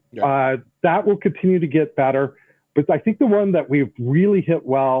 So that will continue to get better. But I think the one that we've really hit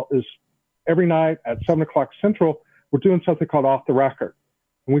well is every night at 7 o'clock Central, we're doing something called Off the Record.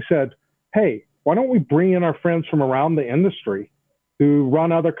 And we said, hey, why don't we bring in our friends from around the industry who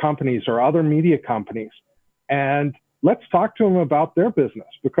run other companies or other media companies, and let's talk to them about their business,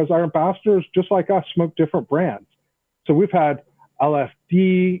 because our ambassadors, just like us, smoke different brands. So we've had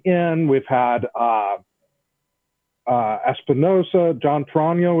LFD in, we've had Espinosa, John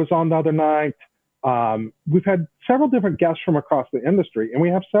Trano was on the other night. We've had several different guests from across the industry, and we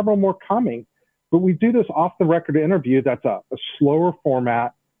have several more coming. But we do this off the record interview that's a slower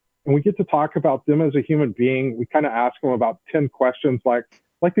format, and we get to talk about them as a human being. We kind of ask them about 10 questions like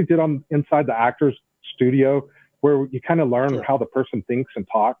they did on Inside the Actors Studio, where you kind of learn how the person thinks and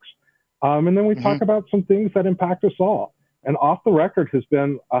talks. And then we talk about some things that impact us all. And Off the Record has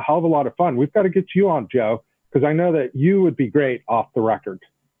been a hell of a lot of fun. We've got to get you on, Joe, because I know that you would be great off the record.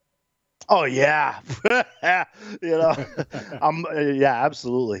 Oh yeah, you know, yeah,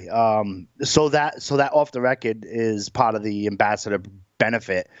 absolutely. So that Off the Record is part of the ambassador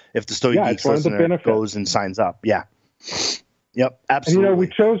benefit if the Stogie Geeks listener goes and signs up. Yeah, yep, absolutely. And, you know, we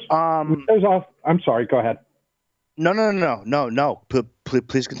chose off. I'm sorry, go ahead. No.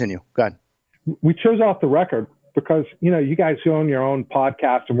 Please continue. Go ahead. We chose Off the Record because, you know, you guys who own your own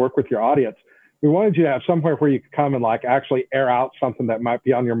podcast and work with your audience, we wanted you to have somewhere where you could come and like actually air out something that might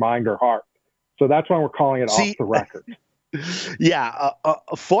be on your mind or heart. So that's why we're calling it Off the Record. Yeah,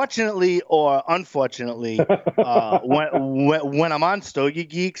 fortunately or unfortunately, when I'm on Stogie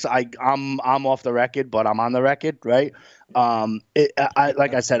Geeks, I'm off the record, but I'm on the record, right?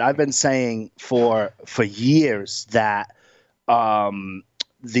 Like I said, I've been saying for years that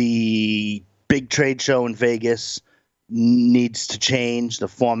the big trade show in Vegas needs to change. The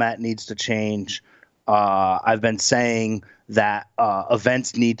format needs to change. I've been saying that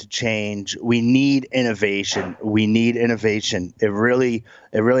events need to change. We need innovation. We need innovation. It really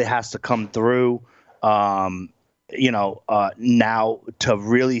has to come through. Now to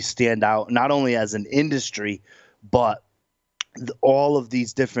really stand out, not only as an industry, but all of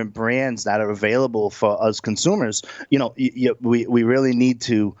these different brands that are available for us consumers. We really need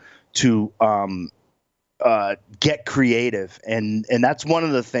to get creative, and that's one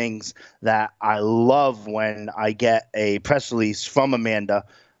of the things that I love when I get a press release from Amanda,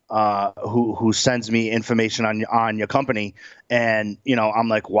 who sends me information on your company, and I'm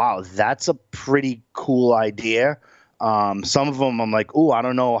like, wow, that's a pretty cool idea. Some of them I'm like, oh, I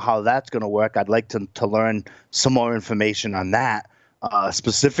don't know how that's going to work. I'd like to learn some more information on that.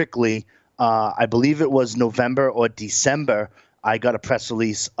 Specifically, I believe it was November or December, I got a press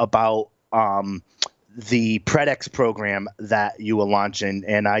release about the Predex program that you were launching.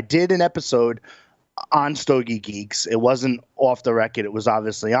 And I did an episode on Stogie Geeks. It wasn't off the record. It was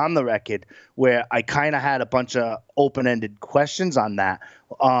obviously on the record, where I kind of had a bunch of open-ended questions on that.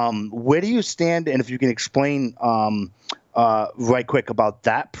 Where do you stand? And if you can explain right quick about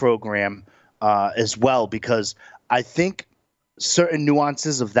that program as well, because I think certain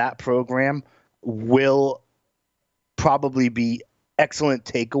nuances of that program will probably be excellent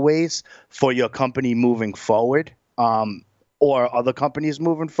takeaways for your company moving forward, or other companies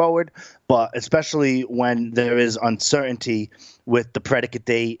moving forward, but especially when there is uncertainty with the predicate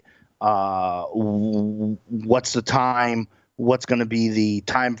date. What's the time? What's going to be the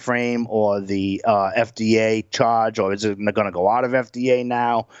time frame or the FDA charge, or is it going to go out of FDA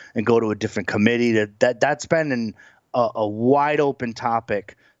now and go to a different committee? That's been a wide open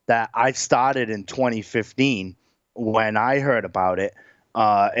topic that I started in 2015 when I heard about it,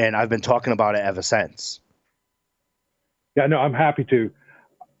 and I've been talking about it ever since. Yeah, no, I'm happy to.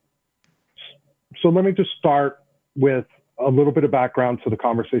 So let me just start with a little bit of background so the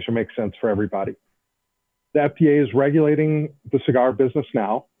conversation makes sense for everybody. The FDA is regulating the cigar business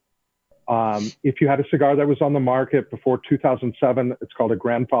now. If you had a cigar that was on the market before 2007, it's called a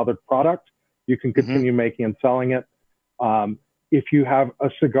grandfathered product. You can continue making and selling it. If you have a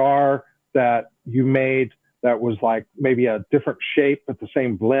cigar that you made that was like maybe a different shape but the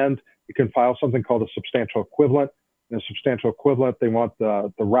same blend, you can file something called a substantial equivalent. In a substantial equivalent, they want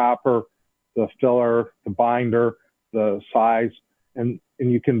the wrapper, the filler, the binder, the size, and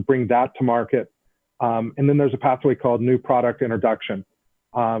you can bring that to market. And then there's a pathway called new product introduction.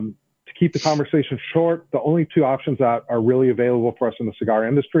 To keep the conversation short, the only two options that are really available for us in the cigar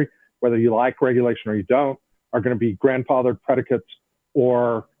industry, whether you like regulation or you don't, are going to be grandfathered predicates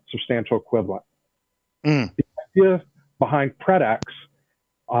or substantial equivalent. The idea behind Predex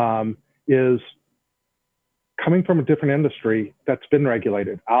is coming from a different industry that's been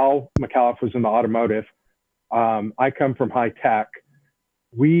regulated. Micallef was in the automotive. I come from high tech.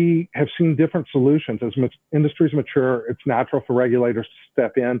 We have seen different solutions. As industries mature, it's natural for regulators to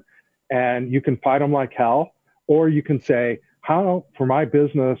step in, and you can fight them like hell, or you can say, how, for my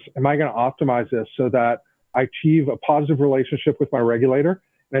business, am I going to optimize this so that I achieve a positive relationship with my regulator,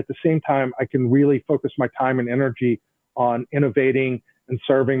 and at the same time, I can really focus my time and energy on innovating and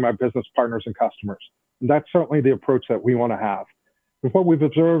serving my business partners and customers. And that's certainly the approach that we want to have. And what we've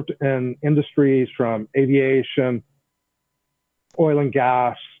observed in industries from aviation, oil and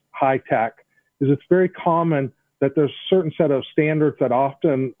gas, high tech, is it's very common that there's a certain set of standards that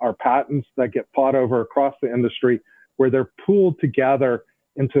often are patents that get fought over across the industry, where they're pooled together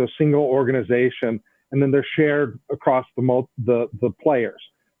into a single organization, and then they're shared across the players.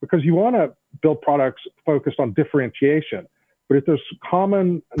 Because you want to build products focused on differentiation. But if there's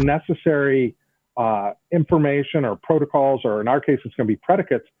common necessary information or protocols, or in our case, it's going to be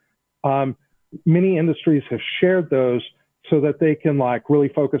predicates, many industries have shared those so that they can really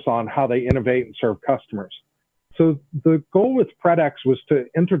focus on how they innovate and serve customers. So the goal with Predex was to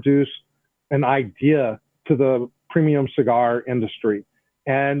introduce an idea to the premium cigar industry.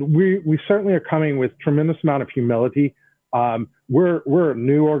 And we certainly are coming with tremendous amount of humility. We're a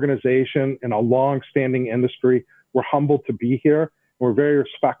new organization in a long-standing industry. We're humbled to be here. We're very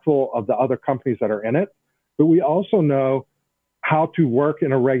respectful of the other companies that are in it, but we also know how to work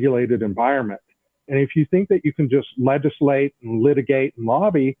in a regulated environment. And if you think that you can just legislate and litigate and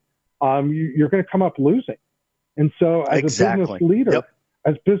lobby, you're going to come up losing. And so as Exactly. a business leader, Yep.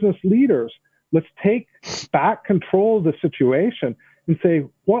 as business leaders, let's take back control of the situation and say,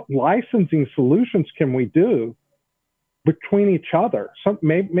 what licensing solutions can we do between each other?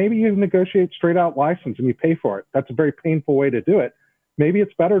 Maybe you negotiate straight out license and you pay for it. That's a very painful way to do it. Maybe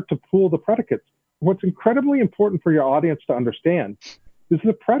it's better to pool the predicates. What's incredibly important for your audience to understand is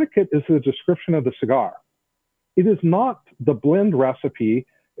the predicate is the description of the cigar. It is not the blend recipe.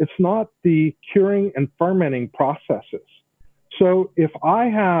 It's not the curing and fermenting processes. So if I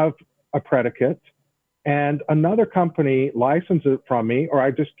have a predicate and another company licenses it from me, or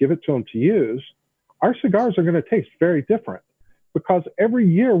I just give it to them to use, our cigars are going to taste very different, because every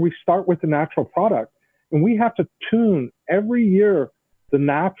year we start with the natural product and we have to tune every year the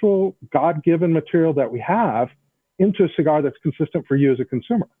natural God-given material that we have into a cigar that's consistent for you as a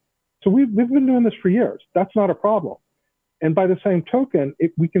consumer. So we've been doing this for years. That's not a problem. And by the same token,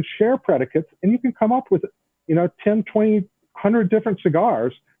 we can share predicates and you can come up with, 10, 20, 100 different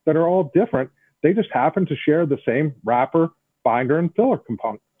cigars that are all different. They just happen to share the same wrapper, binder, and filler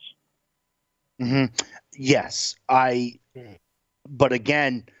components. Mm-hmm. Yes, but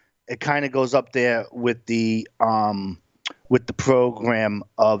again, it kind of goes up there with the program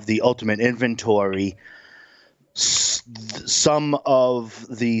of the ultimate inventory. Some of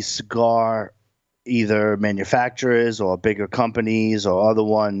the cigar, either manufacturers or bigger companies or other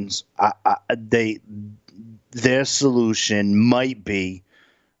ones, their solution might be,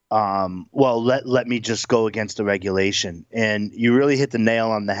 let me just go against the regulation. And you really hit the nail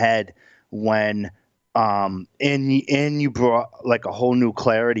on the head when, and you brought like a whole new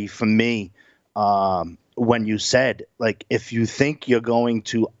clarity for me, when you said, like, if you think you're going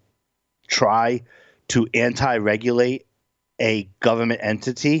to try to anti-regulate a government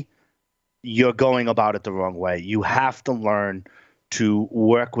entity, you're going about it the wrong way. You have to learn to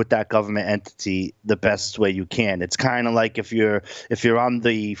work with that government entity the best way you can. It's kind of like if you're on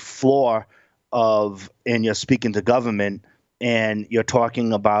the floor and you're speaking to government and you're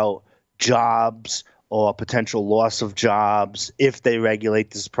talking about jobs or potential loss of jobs if they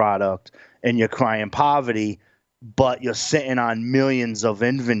regulate this product, and you're crying poverty, but you're sitting on millions of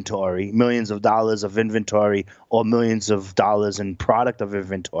dollars of inventory, or millions of dollars in product of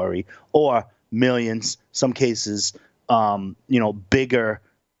inventory, or millions, some cases, bigger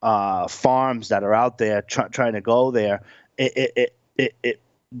farms that are out there trying to go there.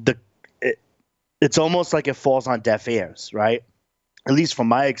 It's almost like it falls on deaf ears, right? At least from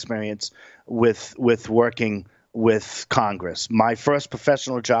my experience with working with Congress. My first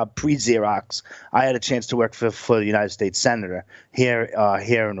professional job pre-Xerox, I had a chance to work for the United States Senator here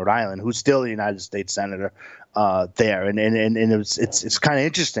in Rhode Island, who's still the United States Senator there, and it's kind of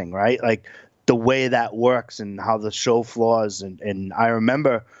interesting, right? Like the way that works and how the show floors, and I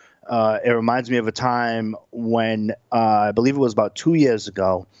remember it reminds me of a time when I believe it was about 2 years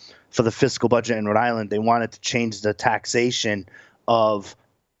ago, for the fiscal budget in Rhode Island, they wanted to change the taxation of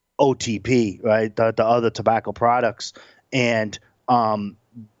OTP, right? The other tobacco products. And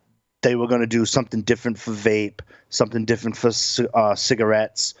they were going to do something different for vape, something different for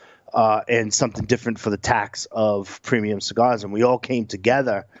cigarettes, and something different for the tax of premium cigars. And we all came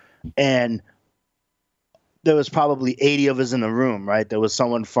together, and there was probably 80 of us in the room, right? There was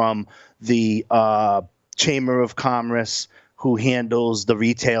someone from the Chamber of Commerce who handles the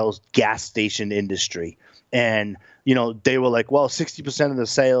retail gas station industry. And they were like, well, 60% of the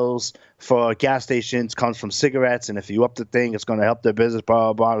sales for gas stations comes from cigarettes, and if you up the thing, it's going to help their business,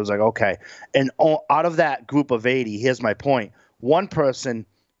 blah, blah, blah. I was like, okay. And out of that group of 80, here's my point. One person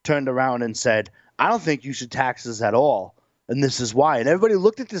turned around and said, I don't think you should tax this at all, and this is why. And everybody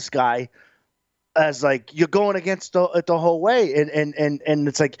looked at this guy as like, you're going against the whole way. And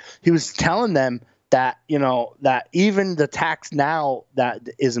it's like he was telling them that, that even the tax now that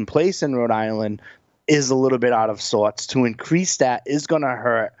is in place in Rhode Island is a little bit out of sorts. To increase that is going to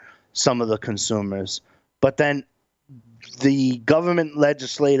hurt some of the consumers. But then the government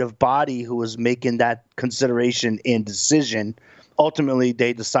legislative body who was making that consideration and decision, ultimately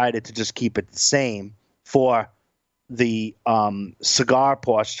they decided to just keep it the same for the cigar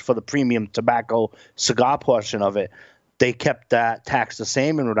portion, for the premium tobacco cigar portion of it. They kept that tax the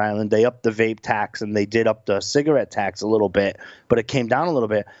same in Rhode Island. They upped the vape tax and they did up the cigarette tax a little bit, but it came down a little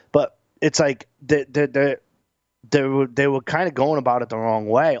bit. But it's like they were kind of going about it the wrong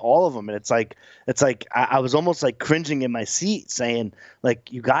way, all of them. And it's like I was almost like cringing in my seat, saying,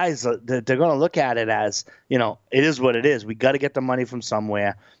 like, you guys, they're going to look at it as, it is what it is. We got to get the money from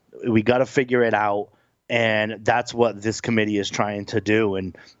somewhere. We got to figure it out, and that's what this committee is trying to do.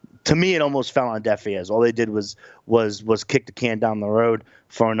 And to me, it almost fell on deaf ears. All they did was kick the can down the road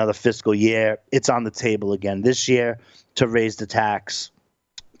for another fiscal year. It's on the table again this year to raise the tax.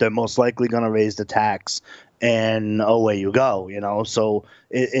 They're most likely going to raise the tax, and away you go. So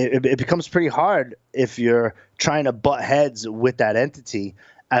it becomes pretty hard if you're trying to butt heads with that entity,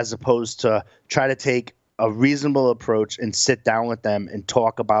 as opposed to try to take a reasonable approach and sit down with them and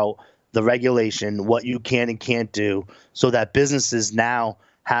talk about the regulation, what you can and can't do, so that businesses now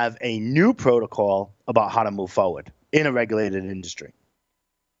have a new protocol about how to move forward in a regulated industry.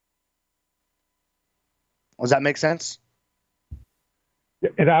 Does that make sense?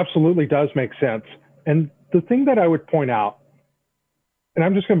 It absolutely does make sense. And the thing that I would point out, and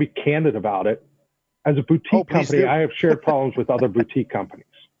I'm just going to be candid about it, as a boutique company, I have shared problems with other boutique companies.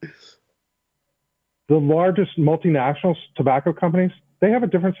 The largest multinational tobacco companies, they have a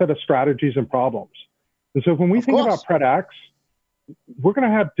different set of strategies and problems. And so when we think about Pred X, we're going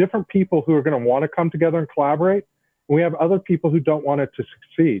to have different people who are going to want to come together and collaborate. And we have other people who don't want it to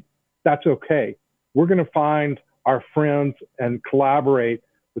succeed. That's okay. We're going to find our friends and collaborate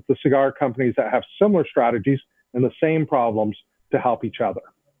with the cigar companies that have similar strategies and the same problems to help each other.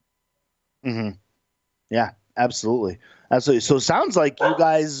 Mm-hmm. Yeah, absolutely. So it sounds like you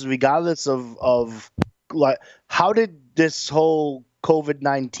guys, regardless of like, how did this whole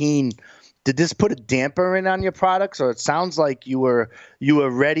COVID-19, did this put a damper in on your products, or it sounds like you were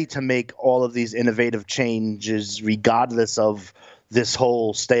ready to make all of these innovative changes regardless of this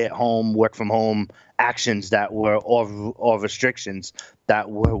whole stay-at-home, work-from-home actions that were or restrictions that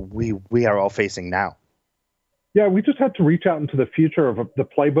we are all facing now? Yeah, we just had to reach out into the future of the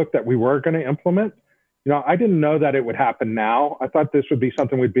playbook that we were going to implement. I didn't know that it would happen now. I thought this would be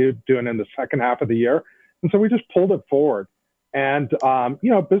something we'd be doing in the second half of the year. And so we just pulled it forward. And,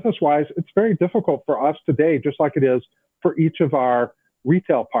 business-wise, it's very difficult for us today, just like it is for each of our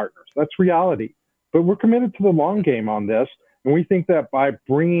retail partners. That's reality. But we're committed to the long game on this. And we think that by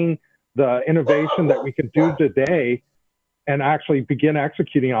bringing the innovation that we can do today and actually begin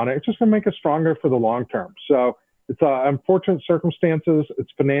executing on it, it's just going to make us stronger for the long term. So it's unfortunate circumstances.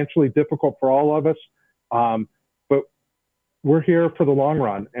 It's financially difficult for all of us. But we're here for the long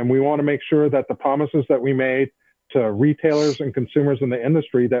run. And we want to make sure that the promises that we made to retailers and consumers in the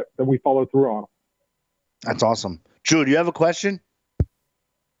industry that we follow through on. That's awesome. Drew, do you have a question?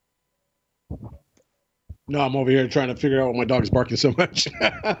 No, I'm over here trying to figure out why my dog is barking so much.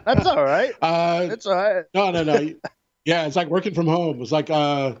 That's all right. That's all right. No. Yeah, it's like working from home. It's like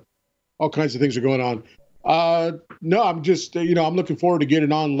all kinds of things are going on. No, I'm just, I'm looking forward to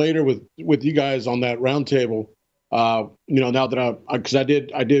getting on later with you guys on that roundtable. Now that because I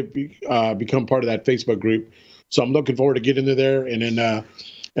did become part of that Facebook group. So I'm looking forward to getting into there and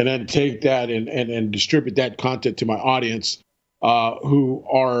then take that and distribute that content to my audience who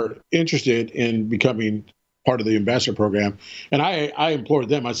are interested in becoming part of the ambassador program. And I implored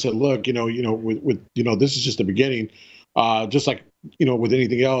them. I said, look, with this is just the beginning. Just like with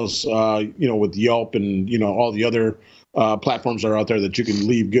anything else, with Yelp and all the other platforms that are out there that you can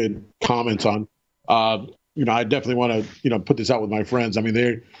leave good comments on. I definitely want to put this out with my friends. I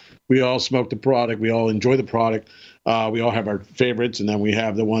mean, we all smoke the product. We all enjoy the product. We all have our favorites, and then we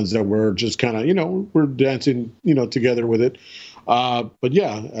have the ones that we're just kind of, we're dancing, together with it. But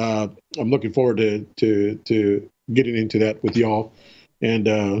yeah, I'm looking forward to getting into that with y'all, and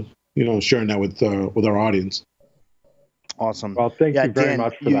sharing that with our audience. Awesome. Well, thank you very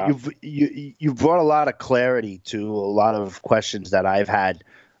much for that. You've brought a lot of clarity to a lot of questions that I've had.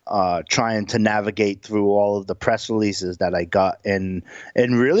 Trying to navigate through all of the press releases that I got and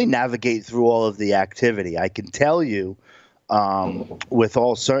really navigate through all of the activity. I can tell you with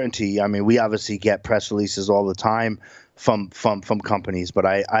all certainty, I mean, we obviously get press releases all the time from companies, but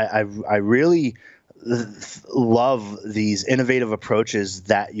I really love these innovative approaches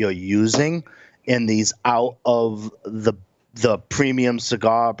that you're using in these out of the premium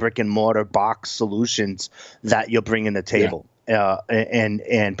cigar brick and mortar box solutions that you're bringing to the table.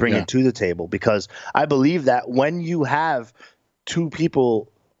 And bring it to the table, because I believe that when you have two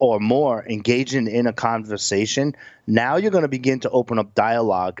people or more engaging in a conversation, now you're going to begin to open up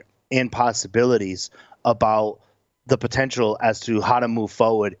dialogue and possibilities about the potential as to how to move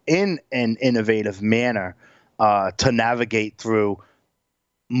forward in an innovative manner to navigate through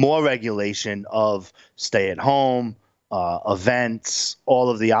more regulation of stay at home, events, all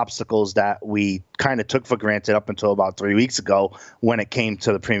of the obstacles that we kind of took for granted up until about 3 weeks ago when it came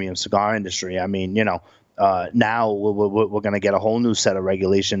to the premium cigar industry. I mean, now we're going to get a whole new set of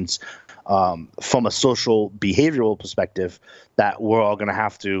regulations from a social behavioral perspective that we're all going to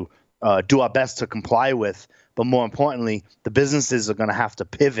have to do our best to comply with. But more importantly, the businesses are going to have to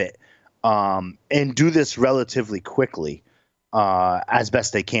pivot and do this relatively quickly as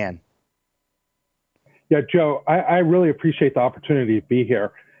best they can. Yeah, Joe, I really appreciate the opportunity to be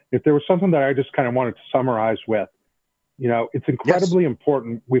here. If there was something that I just kind of wanted to summarize with, it's incredibly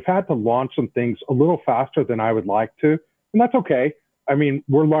important. We've had to launch some things a little faster than I would like to, and that's okay. I mean,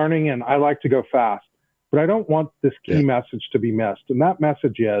 we're learning, and I like to go fast, but I don't want this key message to be missed. And that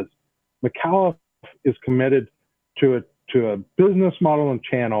message is Micallef is committed to a business model and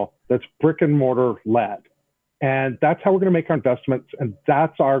channel that's brick and mortar led. And that's how we're going to make our investments. And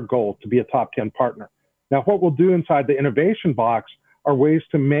that's our goal, to be a top 10 partner. Now, what we'll do inside the innovation box are ways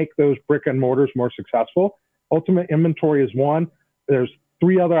to make those brick and mortars more successful. Ultimate inventory is one. There's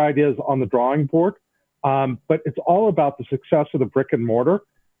 3 other ideas on the drawing board. But it's all about the success of the brick and mortar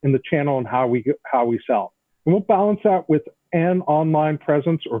in the channel and how we sell. And we'll balance that with an online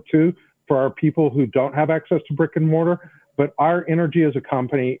presence or 2 for our people who don't have access to brick and mortar. But our energy as a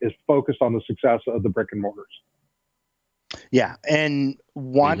company is focused on the success of the brick and mortars. Yeah, and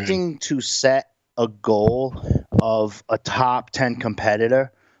wanting to set a goal of a top 10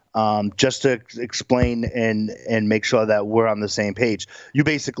 competitor, just to explain and make sure that we're on the same page. You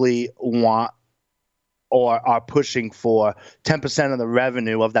basically want or are pushing for 10% of the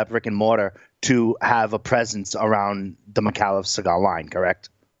revenue of that brick and mortar to have a presence around the Micallef cigar line, correct?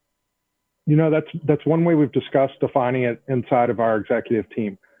 That's one way we've discussed defining it inside of our executive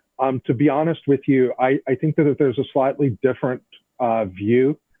team. To be honest with you, I think that there's a slightly different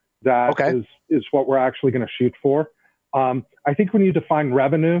view that is what we're actually going to shoot for. I think when you define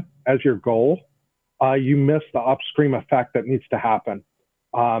revenue as your goal, you miss the upstream effect that needs to happen.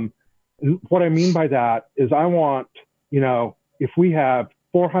 What I mean by that is I want, if we have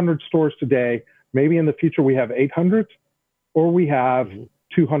 400 stores today, maybe in the future we have 800 or we have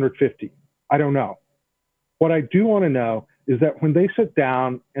 250. I don't know. What I do want to know is that when they sit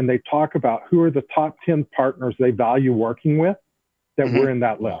down and they talk about who are the top 10 partners they value working with, that we're in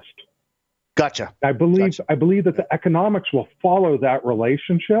that list. Gotcha. I believe that the economics will follow that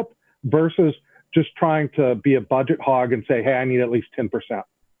relationship versus just trying to be a budget hog and say, hey, I need at least 10%.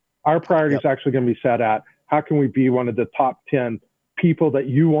 Our priority is actually going to be set at how can we be one of the top 10 people that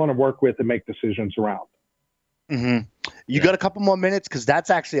you want to work with and make decisions around. You got a couple more minutes? Because that's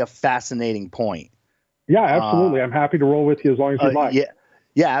actually a fascinating point. Yeah, absolutely. I'm happy to roll with you as long as you'd like.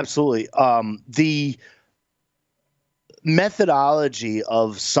 Yeah, absolutely. The methodology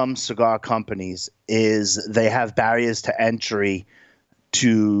of some cigar companies is they have barriers to entry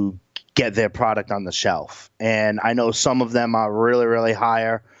to get their product on the shelf. And I know some of them are really, really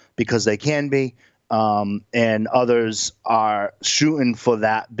higher because they can be, and others are shooting for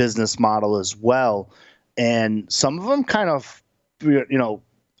that business model as well. And some of them kind of,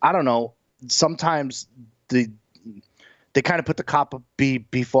 I don't know, sometimes they kind of put the cart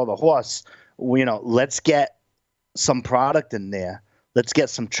before the horse. Let's get some product in there. Let's get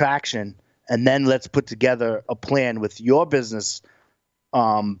some traction. And then let's put together a plan with your business,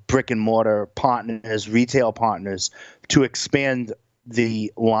 brick and mortar partners, retail partners, to expand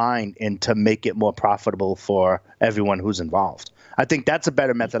the line and to make it more profitable for everyone who's involved. I think that's a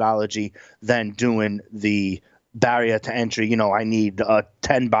better methodology than doing the barrier to entry. I need a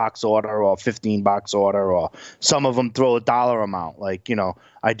 10-box order or a 15-box order, or some of them throw a dollar amount. I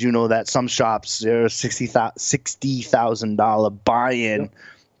do know that some shops, there's $60,000 buy-in.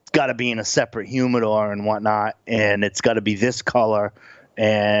 It's got to be in a separate humidor and whatnot, and it's got to be this color,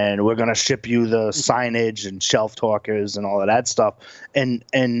 and we're going to ship you the signage and shelf talkers and all of that stuff. And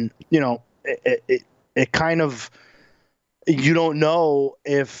it kind of, you don't know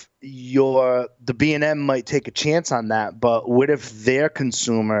if the B&M might take a chance on that, but what if their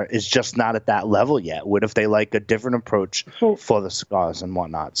consumer is just not at that level yet? What if they like a different approach for the cigars and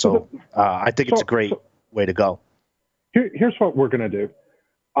whatnot? So I think it's a great way to go. Here's what we're going to do.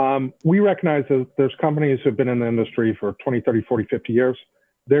 We recognize that there's companies who have been in the industry for 20, 30, 40, 50 years.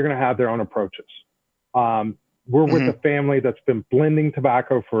 They're going to have their own approaches. We're with a family that's been blending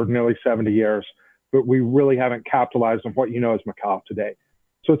tobacco for nearly 70 years, but we really haven't capitalized on what you know as Micallef today.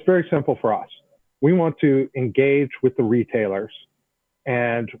 So it's very simple for us. We want to engage with the retailers,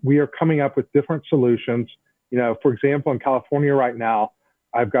 and we are coming up with different solutions. For example, in California right now,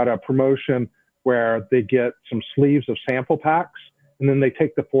 I've got a promotion where they get some sleeves of sample packs, and then they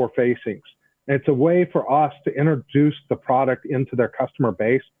take the 4 facings. And it's a way for us to introduce the product into their customer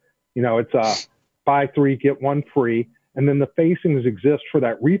base. It's a buy 3, get 1 free. And then the facings exist for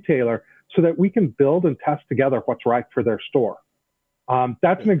that retailer so that we can build and test together what's right for their store.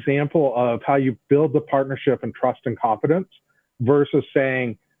 That's an example of how you build the partnership and trust and confidence versus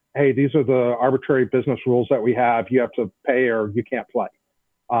saying, hey, these are the arbitrary business rules that we have. You have to pay or you can't play.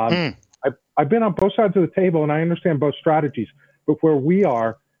 I've been on both sides of the table, and I understand both strategies. But where we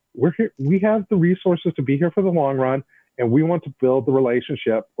are, we're here, we have the resources to be here for the long run, and we want to build the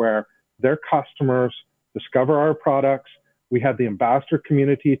relationship where their customers discover our products. We have the ambassador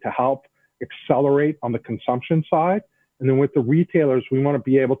community to help accelerate on the consumption side. And then with the retailers, we want to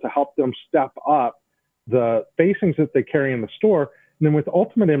be able to help them step up the facings that they carry in the store. And then with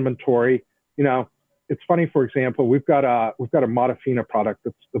ultimate inventory, you know, it's funny, for example, we've got a Modafina product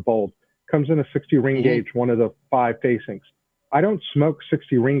that's the Bold. Comes in a 60 ring gauge, one of the 5 facings. I don't smoke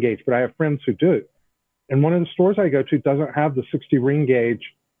 60 ring gauge, but I have friends who do. And one of the stores I go to doesn't have the 60 ring gauge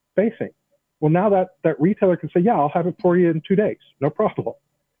facing. Well, now that retailer can say, yeah, I'll have it for you in 2 days. No problem.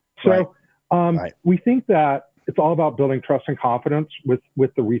 So we think that it's all about building trust and confidence with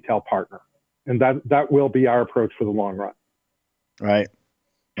the retail partner. And that will be our approach for the long run. Right.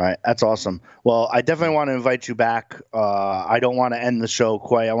 That's awesome. Well, I definitely want to invite you back. I don't want to end the show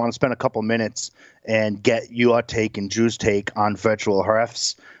quite. I want to spend a couple minutes and get your take and Drew's take on virtual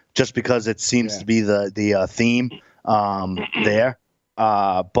HERFs, just because it seems to be the theme there.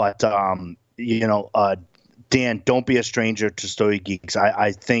 But Dan, don't be a stranger to Stogie Geeks.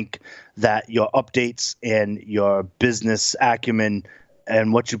 I think that your updates and your business acumen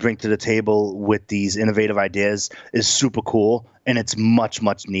and what you bring to the table with these innovative ideas is super cool, and it's much,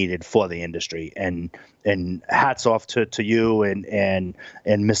 much needed for the industry. And hats off to you and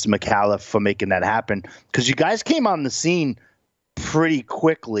Mr. Micallef for making that happen, because you guys came on the scene pretty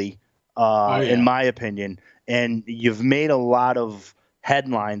quickly, in my opinion, and you've made a lot of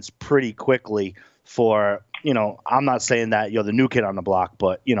headlines pretty quickly for, you know, I'm not saying that you're the new kid on the block,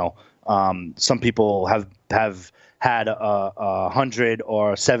 but, you know, some people have had a 100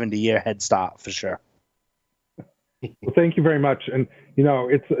 or 70-year head start for sure. Well, thank you very much. And, you know,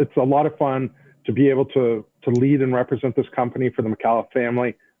 it's a lot of fun to be able to lead and represent this company for the Micallef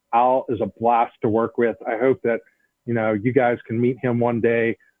family. Al is a blast to work with. I hope that, you know, you guys can meet him one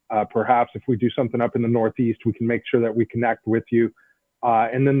day. Perhaps if we do something up in the Northeast, we can make sure that we connect with you.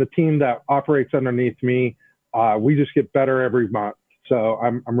 And then the team that operates underneath me, we just get better every month. So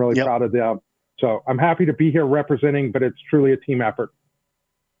I'm really proud of them. So I'm happy to be here representing, but it's truly a team effort.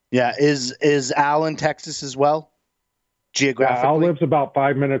 Yeah. Is Al in Texas as well? Geographically? Al lives about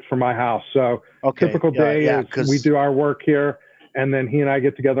 5 minutes from my house. So typical day is we do our work here, and then he and I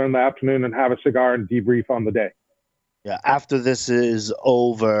get together in the afternoon and have a cigar and debrief on the day. Yeah. After this is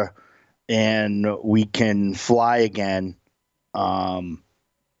over and we can fly again,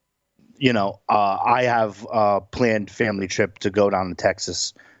 you know, I have a planned family trip to go down to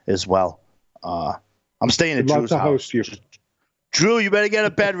Texas as well. I'm staying at Drew's house. Host you. Drew, you better get a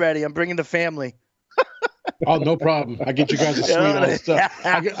bed ready. I'm bringing the family. Oh, no problem. I get you guys a suite. All the stuff.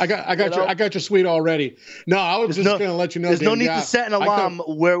 I got your suite already. No, I was just going to let you know. There's no need to set an alarm.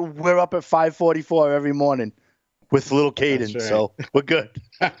 We're up at 5:44 every morning with little Caden, so we're good.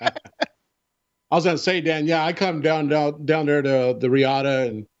 I was going to say, Dan, I come down there to the Riata,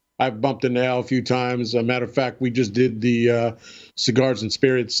 and I've bumped into Al a few times. As a matter of fact, we just did the Cigars and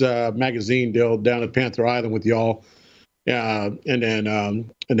Spirits magazine deal down at Panther Island with y'all. And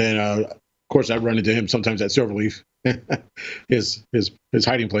then of course I run into him sometimes at Silverleaf, his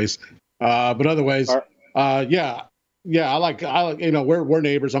hiding place. But otherwise, I like, you know, we're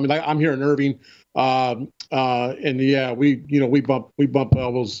neighbors. I mean, I'm here in Irving, and we bump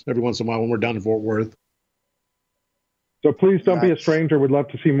elbows every once in a while when we're down in Fort Worth. So please don't be a stranger. We'd love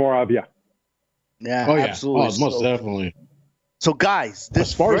to see more of you. Yeah, absolutely. Oh, most definitely. So guys,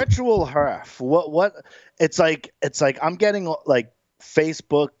 this virtual HERF, what it's like I'm getting like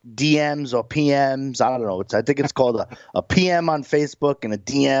Facebook DMs or PMs. I don't know. I think it's called a PM on Facebook and a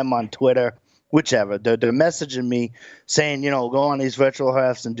DM on Twitter, whichever. They're messaging me saying, you know, go on these virtual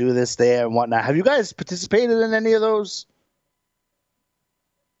HERFs and do this there and whatnot. Have you guys participated in any of those?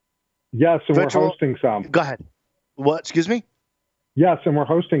 Yes, and we're hosting some. Go ahead. What? Excuse me? Yes, and we're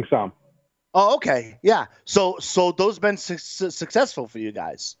hosting some. Oh, okay. Yeah. So those been successful for you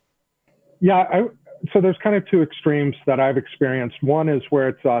guys? Yeah. So there's kind of two extremes that I've experienced. One is where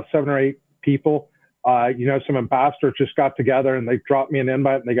it's 7 or 8 people. You know, some ambassadors just got together and they drop me an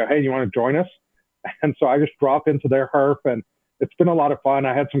invite and they go, hey, you want to join us? And so I just drop into their HERF, and it's been a lot of fun.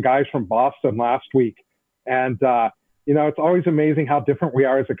 I had some guys from Boston last week, and, you know, it's always amazing how different we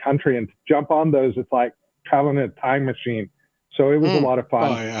are as a country, and to jump on those, it's like traveling in a time machine. So it was a lot of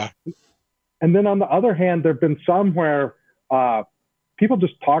fun. Oh, yeah. And then on the other hand, there have been some where people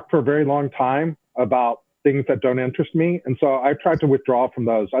just talk for a very long time about things that don't interest me. And so I tried to withdraw from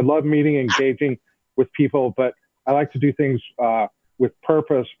those. I love meeting, engaging with people, but I like to do things with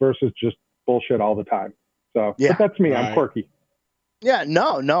purpose versus just bullshit all the time. So, Yeah. but that's me. I'm Right. quirky. Yeah,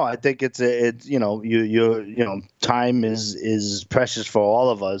 no. I think it's time is precious for all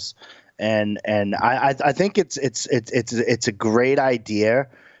of us, and I think it's a great idea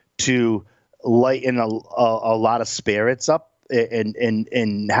to lighten a lot of spirits up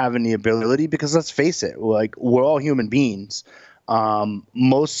and having the ability, because let's face it, like, we're all human beings.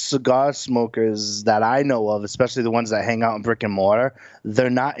 Most cigar smokers that I know of, especially the ones that hang out in brick and mortar, they're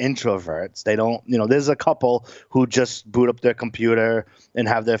not introverts. They don't, there's a couple who just boot up their computer and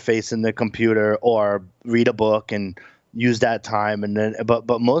have their face in their computer or read a book and use that time. And then,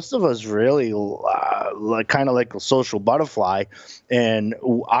 but most of us really kind of like a social butterfly, and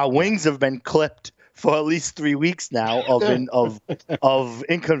our wings have been clipped for at least 3 weeks now of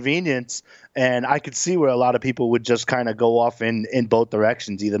inconvenience. And I could see where a lot of people would just kind of go off in both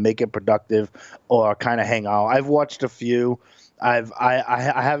directions, either make it productive or kind of hang out. I've watched a few. I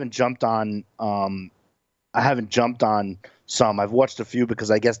haven't jumped on some. I've watched a few because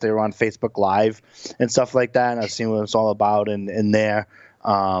I guess they were on Facebook Live and stuff like that, and I've seen what it's all about in there.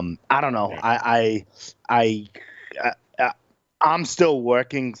 I don't know. I'm still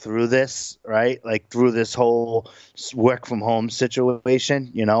working through this, right? Like, through this whole work from home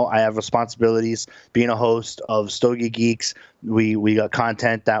situation. I have responsibilities being a host of Stogie Geeks. We got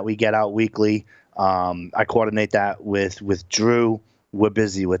content that we get out weekly. I coordinate that with Drew. We're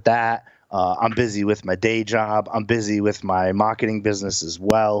busy with that. I'm busy with my day job. I'm busy with my marketing business as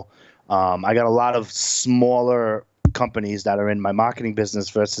well. I got a lot of smaller companies that are in my marketing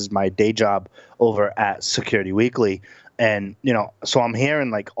business versus my day job over at Security Weekly. And, so I'm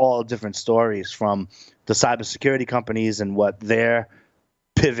hearing like all different stories from the cybersecurity companies and what their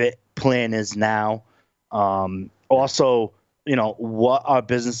pivot plan is now. Also, what our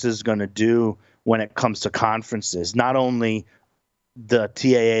business is going to do when it comes to conferences. Not only the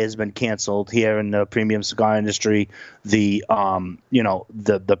TAA has been canceled here in the premium cigar industry, the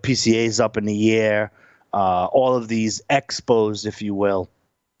PCA's up in the air, all of these expos, if you will.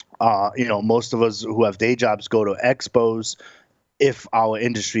 Most of us who have day jobs go to expos if our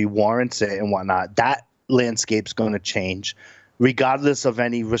industry warrants it and whatnot. That landscape's going to change. Regardless of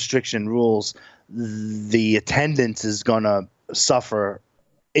any restriction rules, the attendance is going to suffer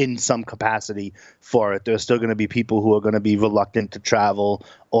in some capacity for it. There's still going to be people who are going to be reluctant to travel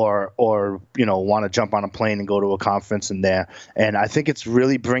or want to jump on a plane and go to a conference in there. And I think it's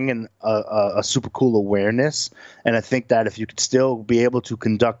really bringing a super cool awareness. And I think that if you could still be able to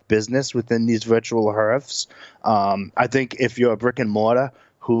conduct business within these virtual HERFs, I think if you're a brick and mortar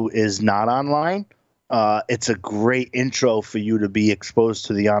who is not online, it's a great intro for you to be exposed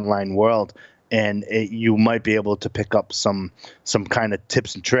to the online world. And you might be able to pick up some kind of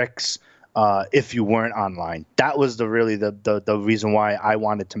tips and tricks if you weren't online. That was the reason why I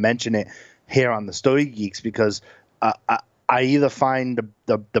wanted to mention it here on the Stogie Geeks, because I either find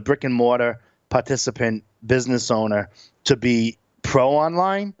the brick and mortar participant business owner to be pro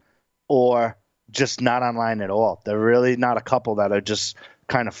online or just not online at all. There are really not a couple that are just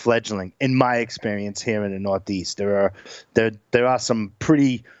kind of fledgling, in my experience here in the Northeast. There are some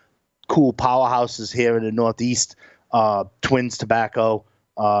pretty cool powerhouses here in the Northeast. Twins Tobacco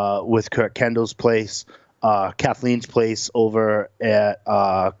with Kurt Kendall's place, Kathleen's place over at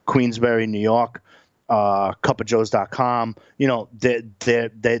Queensbury, New York, cupofjoes.com.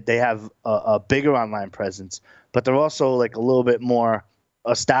 They have a bigger online presence, but they're also like a little bit more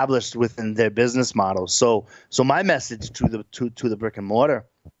established within their business model. So my message to the brick and mortar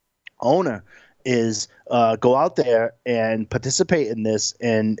owner is go out there and participate in this.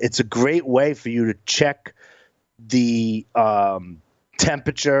 And it's a great way for you to check the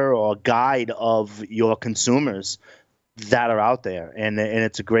temperature or guide of your consumers that are out there. And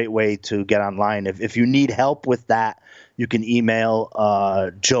it's a great way to get online. If you need help with that, you can email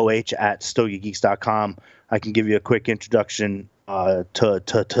Joe H at stogiegeeks.com. I can give you a quick introduction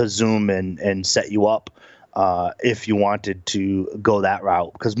to Zoom and set you up if you wanted to go that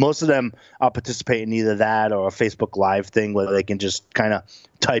route, because most of them are participating in either that or a Facebook Live thing where they can just kind of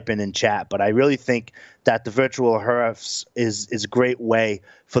type in and chat. But I really think that the virtual HERFs is a great way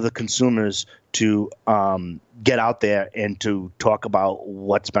for the consumers to get out there and to talk about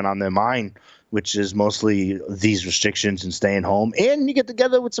what's been on their mind, which is mostly these restrictions and staying home. And you get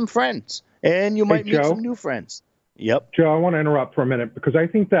together with some friends, and you might meet some new friends. Yep. Joe, I want to interrupt for a minute because I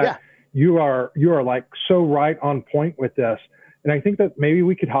think that you are like so right on point with this. And I think that maybe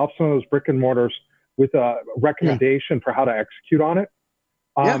we could help some of those brick and mortars with a recommendation for how to execute on it.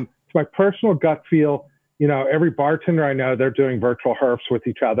 It's my personal gut feel, every bartender I know, they're doing virtual HERFs with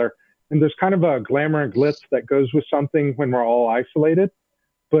each other. And there's kind of a glamour and glitz that goes with something when we're all isolated.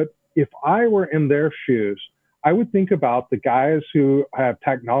 But if I were in their shoes, I would think about the guys who have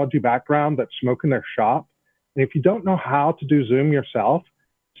technology background that smoke in their shop. And if you don't know how to do Zoom yourself,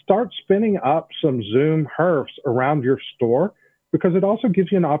 start spinning up some Zoom HERFs around your store, because it also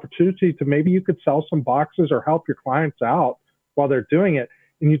gives you an opportunity to maybe you could sell some boxes or help your clients out while they're doing it.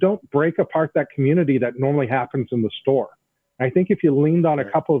 And you don't break apart that community that normally happens in the store. I think if you leaned on a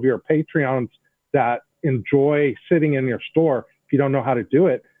couple of your Patreons that enjoy sitting in your store, if you don't know how to do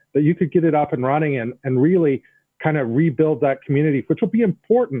it, that you could get it up and running and really kind of rebuild that community, which will be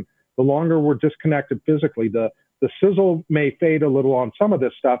important the longer we're disconnected physically. The sizzle may fade a little on some of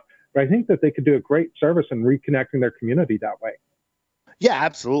this stuff, but I think that they could do a great service in reconnecting their community that way. Yeah,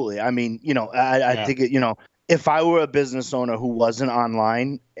 absolutely. I mean, I think, if I were a business owner who wasn't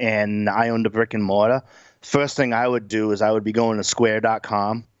online and I owned a brick and mortar, first thing I would do is I would be going to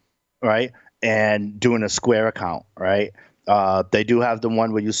square.com, right, and doing a Square account, right? They do have the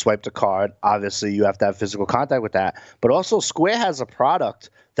one where you swipe the card. Obviously, you have to have physical contact with that. But also, Square has a product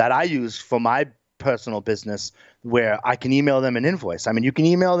that I use for my personal business where I can email them an invoice. I mean, you can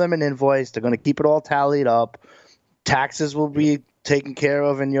email them an invoice. They're going to keep it all tallied up. Taxes will be taken care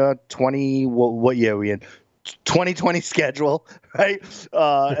of in your what year are we in? 2020 schedule, right?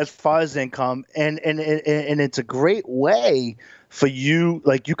 As far as income, and it's a great way for you.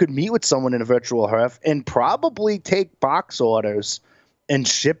 Like, you could meet with someone in a virtual HERF and probably take box orders and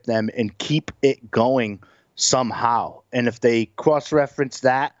ship them and keep it going somehow. And if they cross-reference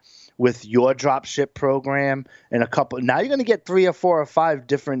that with your drop ship program and now you're going to get 3 or 4 or 5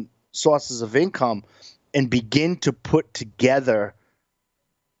 different sources of income and begin to put together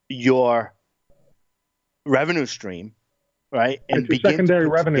your revenue stream, right? And begin secondary to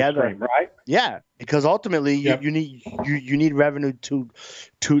put revenue together, stream, right? Yeah, because ultimately you need revenue to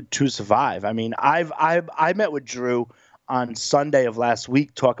survive. I mean, I met with Drew on Sunday of last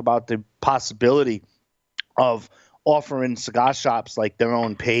week, talk about the possibility of offering cigar shops like their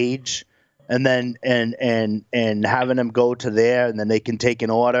own page, and then and having them go to there, and then they can take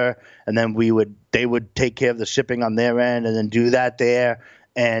an order, and then they would take care of the shipping on their end, and then do that there.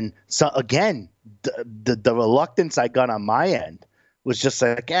 And so again, the reluctance I got on my end was just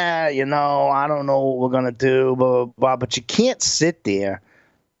like, I don't know what we're gonna do, blah, blah, blah. But you can't sit there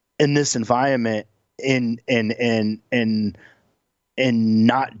in this environment and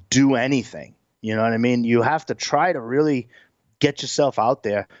not do anything. You know what I mean? You have to try to really get yourself out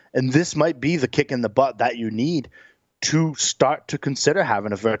there, and this might be the kick in the butt that you need to start to consider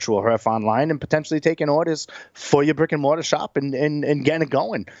having a virtual HERF online and potentially taking orders for your brick and mortar shop and getting it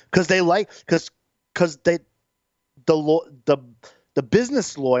going, because the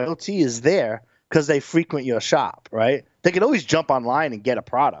business loyalty is there because they frequent your shop, right? They can always jump online and get a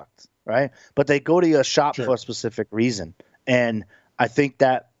product, right? But they go to your shop for a specific reason, and I think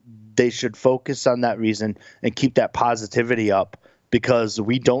that they should focus on that reason and keep that positivity up, because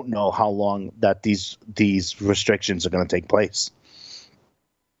we don't know how long that these restrictions are going to take place.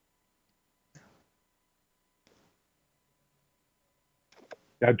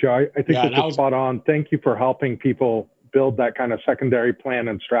 Yeah, Joe, I think that's spot on. Thank you for helping people build that kind of secondary plan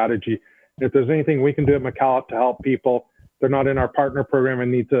and strategy. If there's anything we can do at Micallef to help people, they're not in our partner program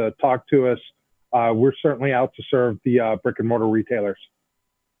and need to talk to us, we're certainly out to serve the brick and mortar retailers.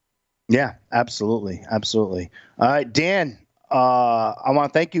 Yeah, absolutely. Absolutely. All right, Dan, I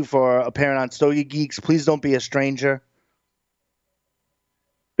want to thank you for appearing on Stogie Geeks. Please don't be a stranger.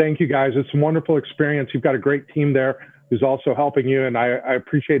 Thank you, guys. It's a wonderful experience. You've got a great team there who's also helping you, and I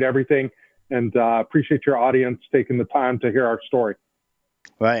appreciate everything, and appreciate your audience taking the time to hear our story.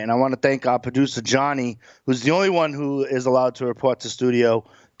 Right, and I want to thank our producer, Johnny, who's the only one who is allowed to report to studio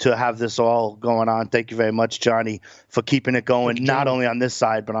to have this all going on. Thank you very much, Johnny, for keeping it going, not only on this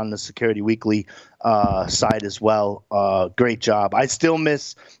side, but on the Security Weekly side as well. Great job. I still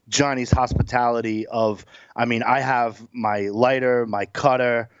miss Johnny's hospitality I have my lighter, my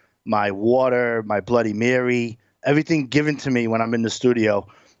cutter, my water, my Bloody Mary, everything given to me when I'm in the studio.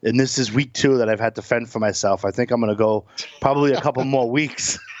 And this is week 2 that I've had to fend for myself. I think I'm going to go probably a couple more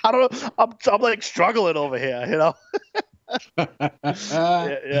weeks. I don't know. I'm like struggling over here,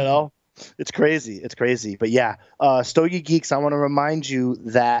 It's crazy. It's crazy. But yeah, Stogie Geeks, I want to remind you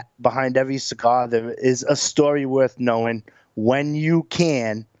that behind every cigar, there is a story worth knowing. When you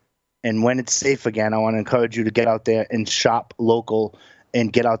can and when it's safe again, I want to encourage you to get out there and shop local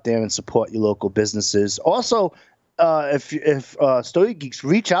and get out there and support your local businesses. Also, if Stogie Geeks,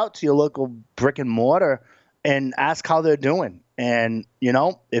 reach out to your local brick and mortar and ask how they're doing. And,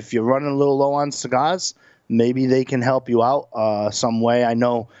 if you're running a little low on cigars, maybe they can help you out some way. I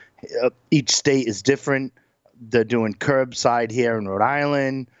know Each state is different. They're doing curbside here in Rhode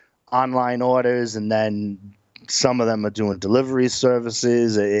Island, online orders, and then some of them are doing delivery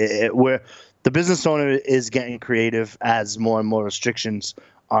services. Where the business owner is getting creative as more and more restrictions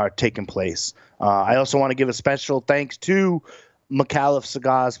are taking place. I also want to give a special thanks to Micallef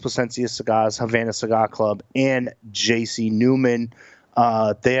Cigars, Placencia Cigars, Havana Cigar Club, and JC Newman.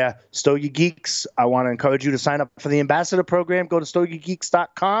 They're Stogie Geeks. I want to encourage you to sign up for the ambassador program. Go to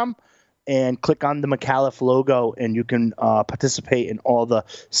stogiegeeks.com and click on the Micallef logo, and you can participate in all the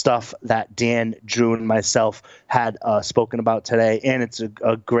stuff that Dan, Drew, and myself had spoken about today. And it's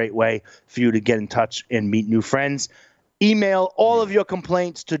a great way for you to get in touch and meet new friends. Email all of your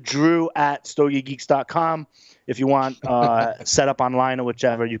complaints to drew@stogiegeeks.com. If you want set up online or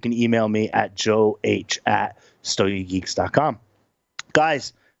whichever, you can email me at joeh@stogiegeeks.com.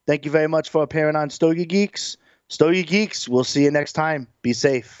 Guys, thank you very much for appearing on Stogie Geeks. Stogie Geeks, we'll see you next time. Be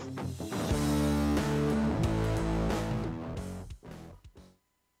safe.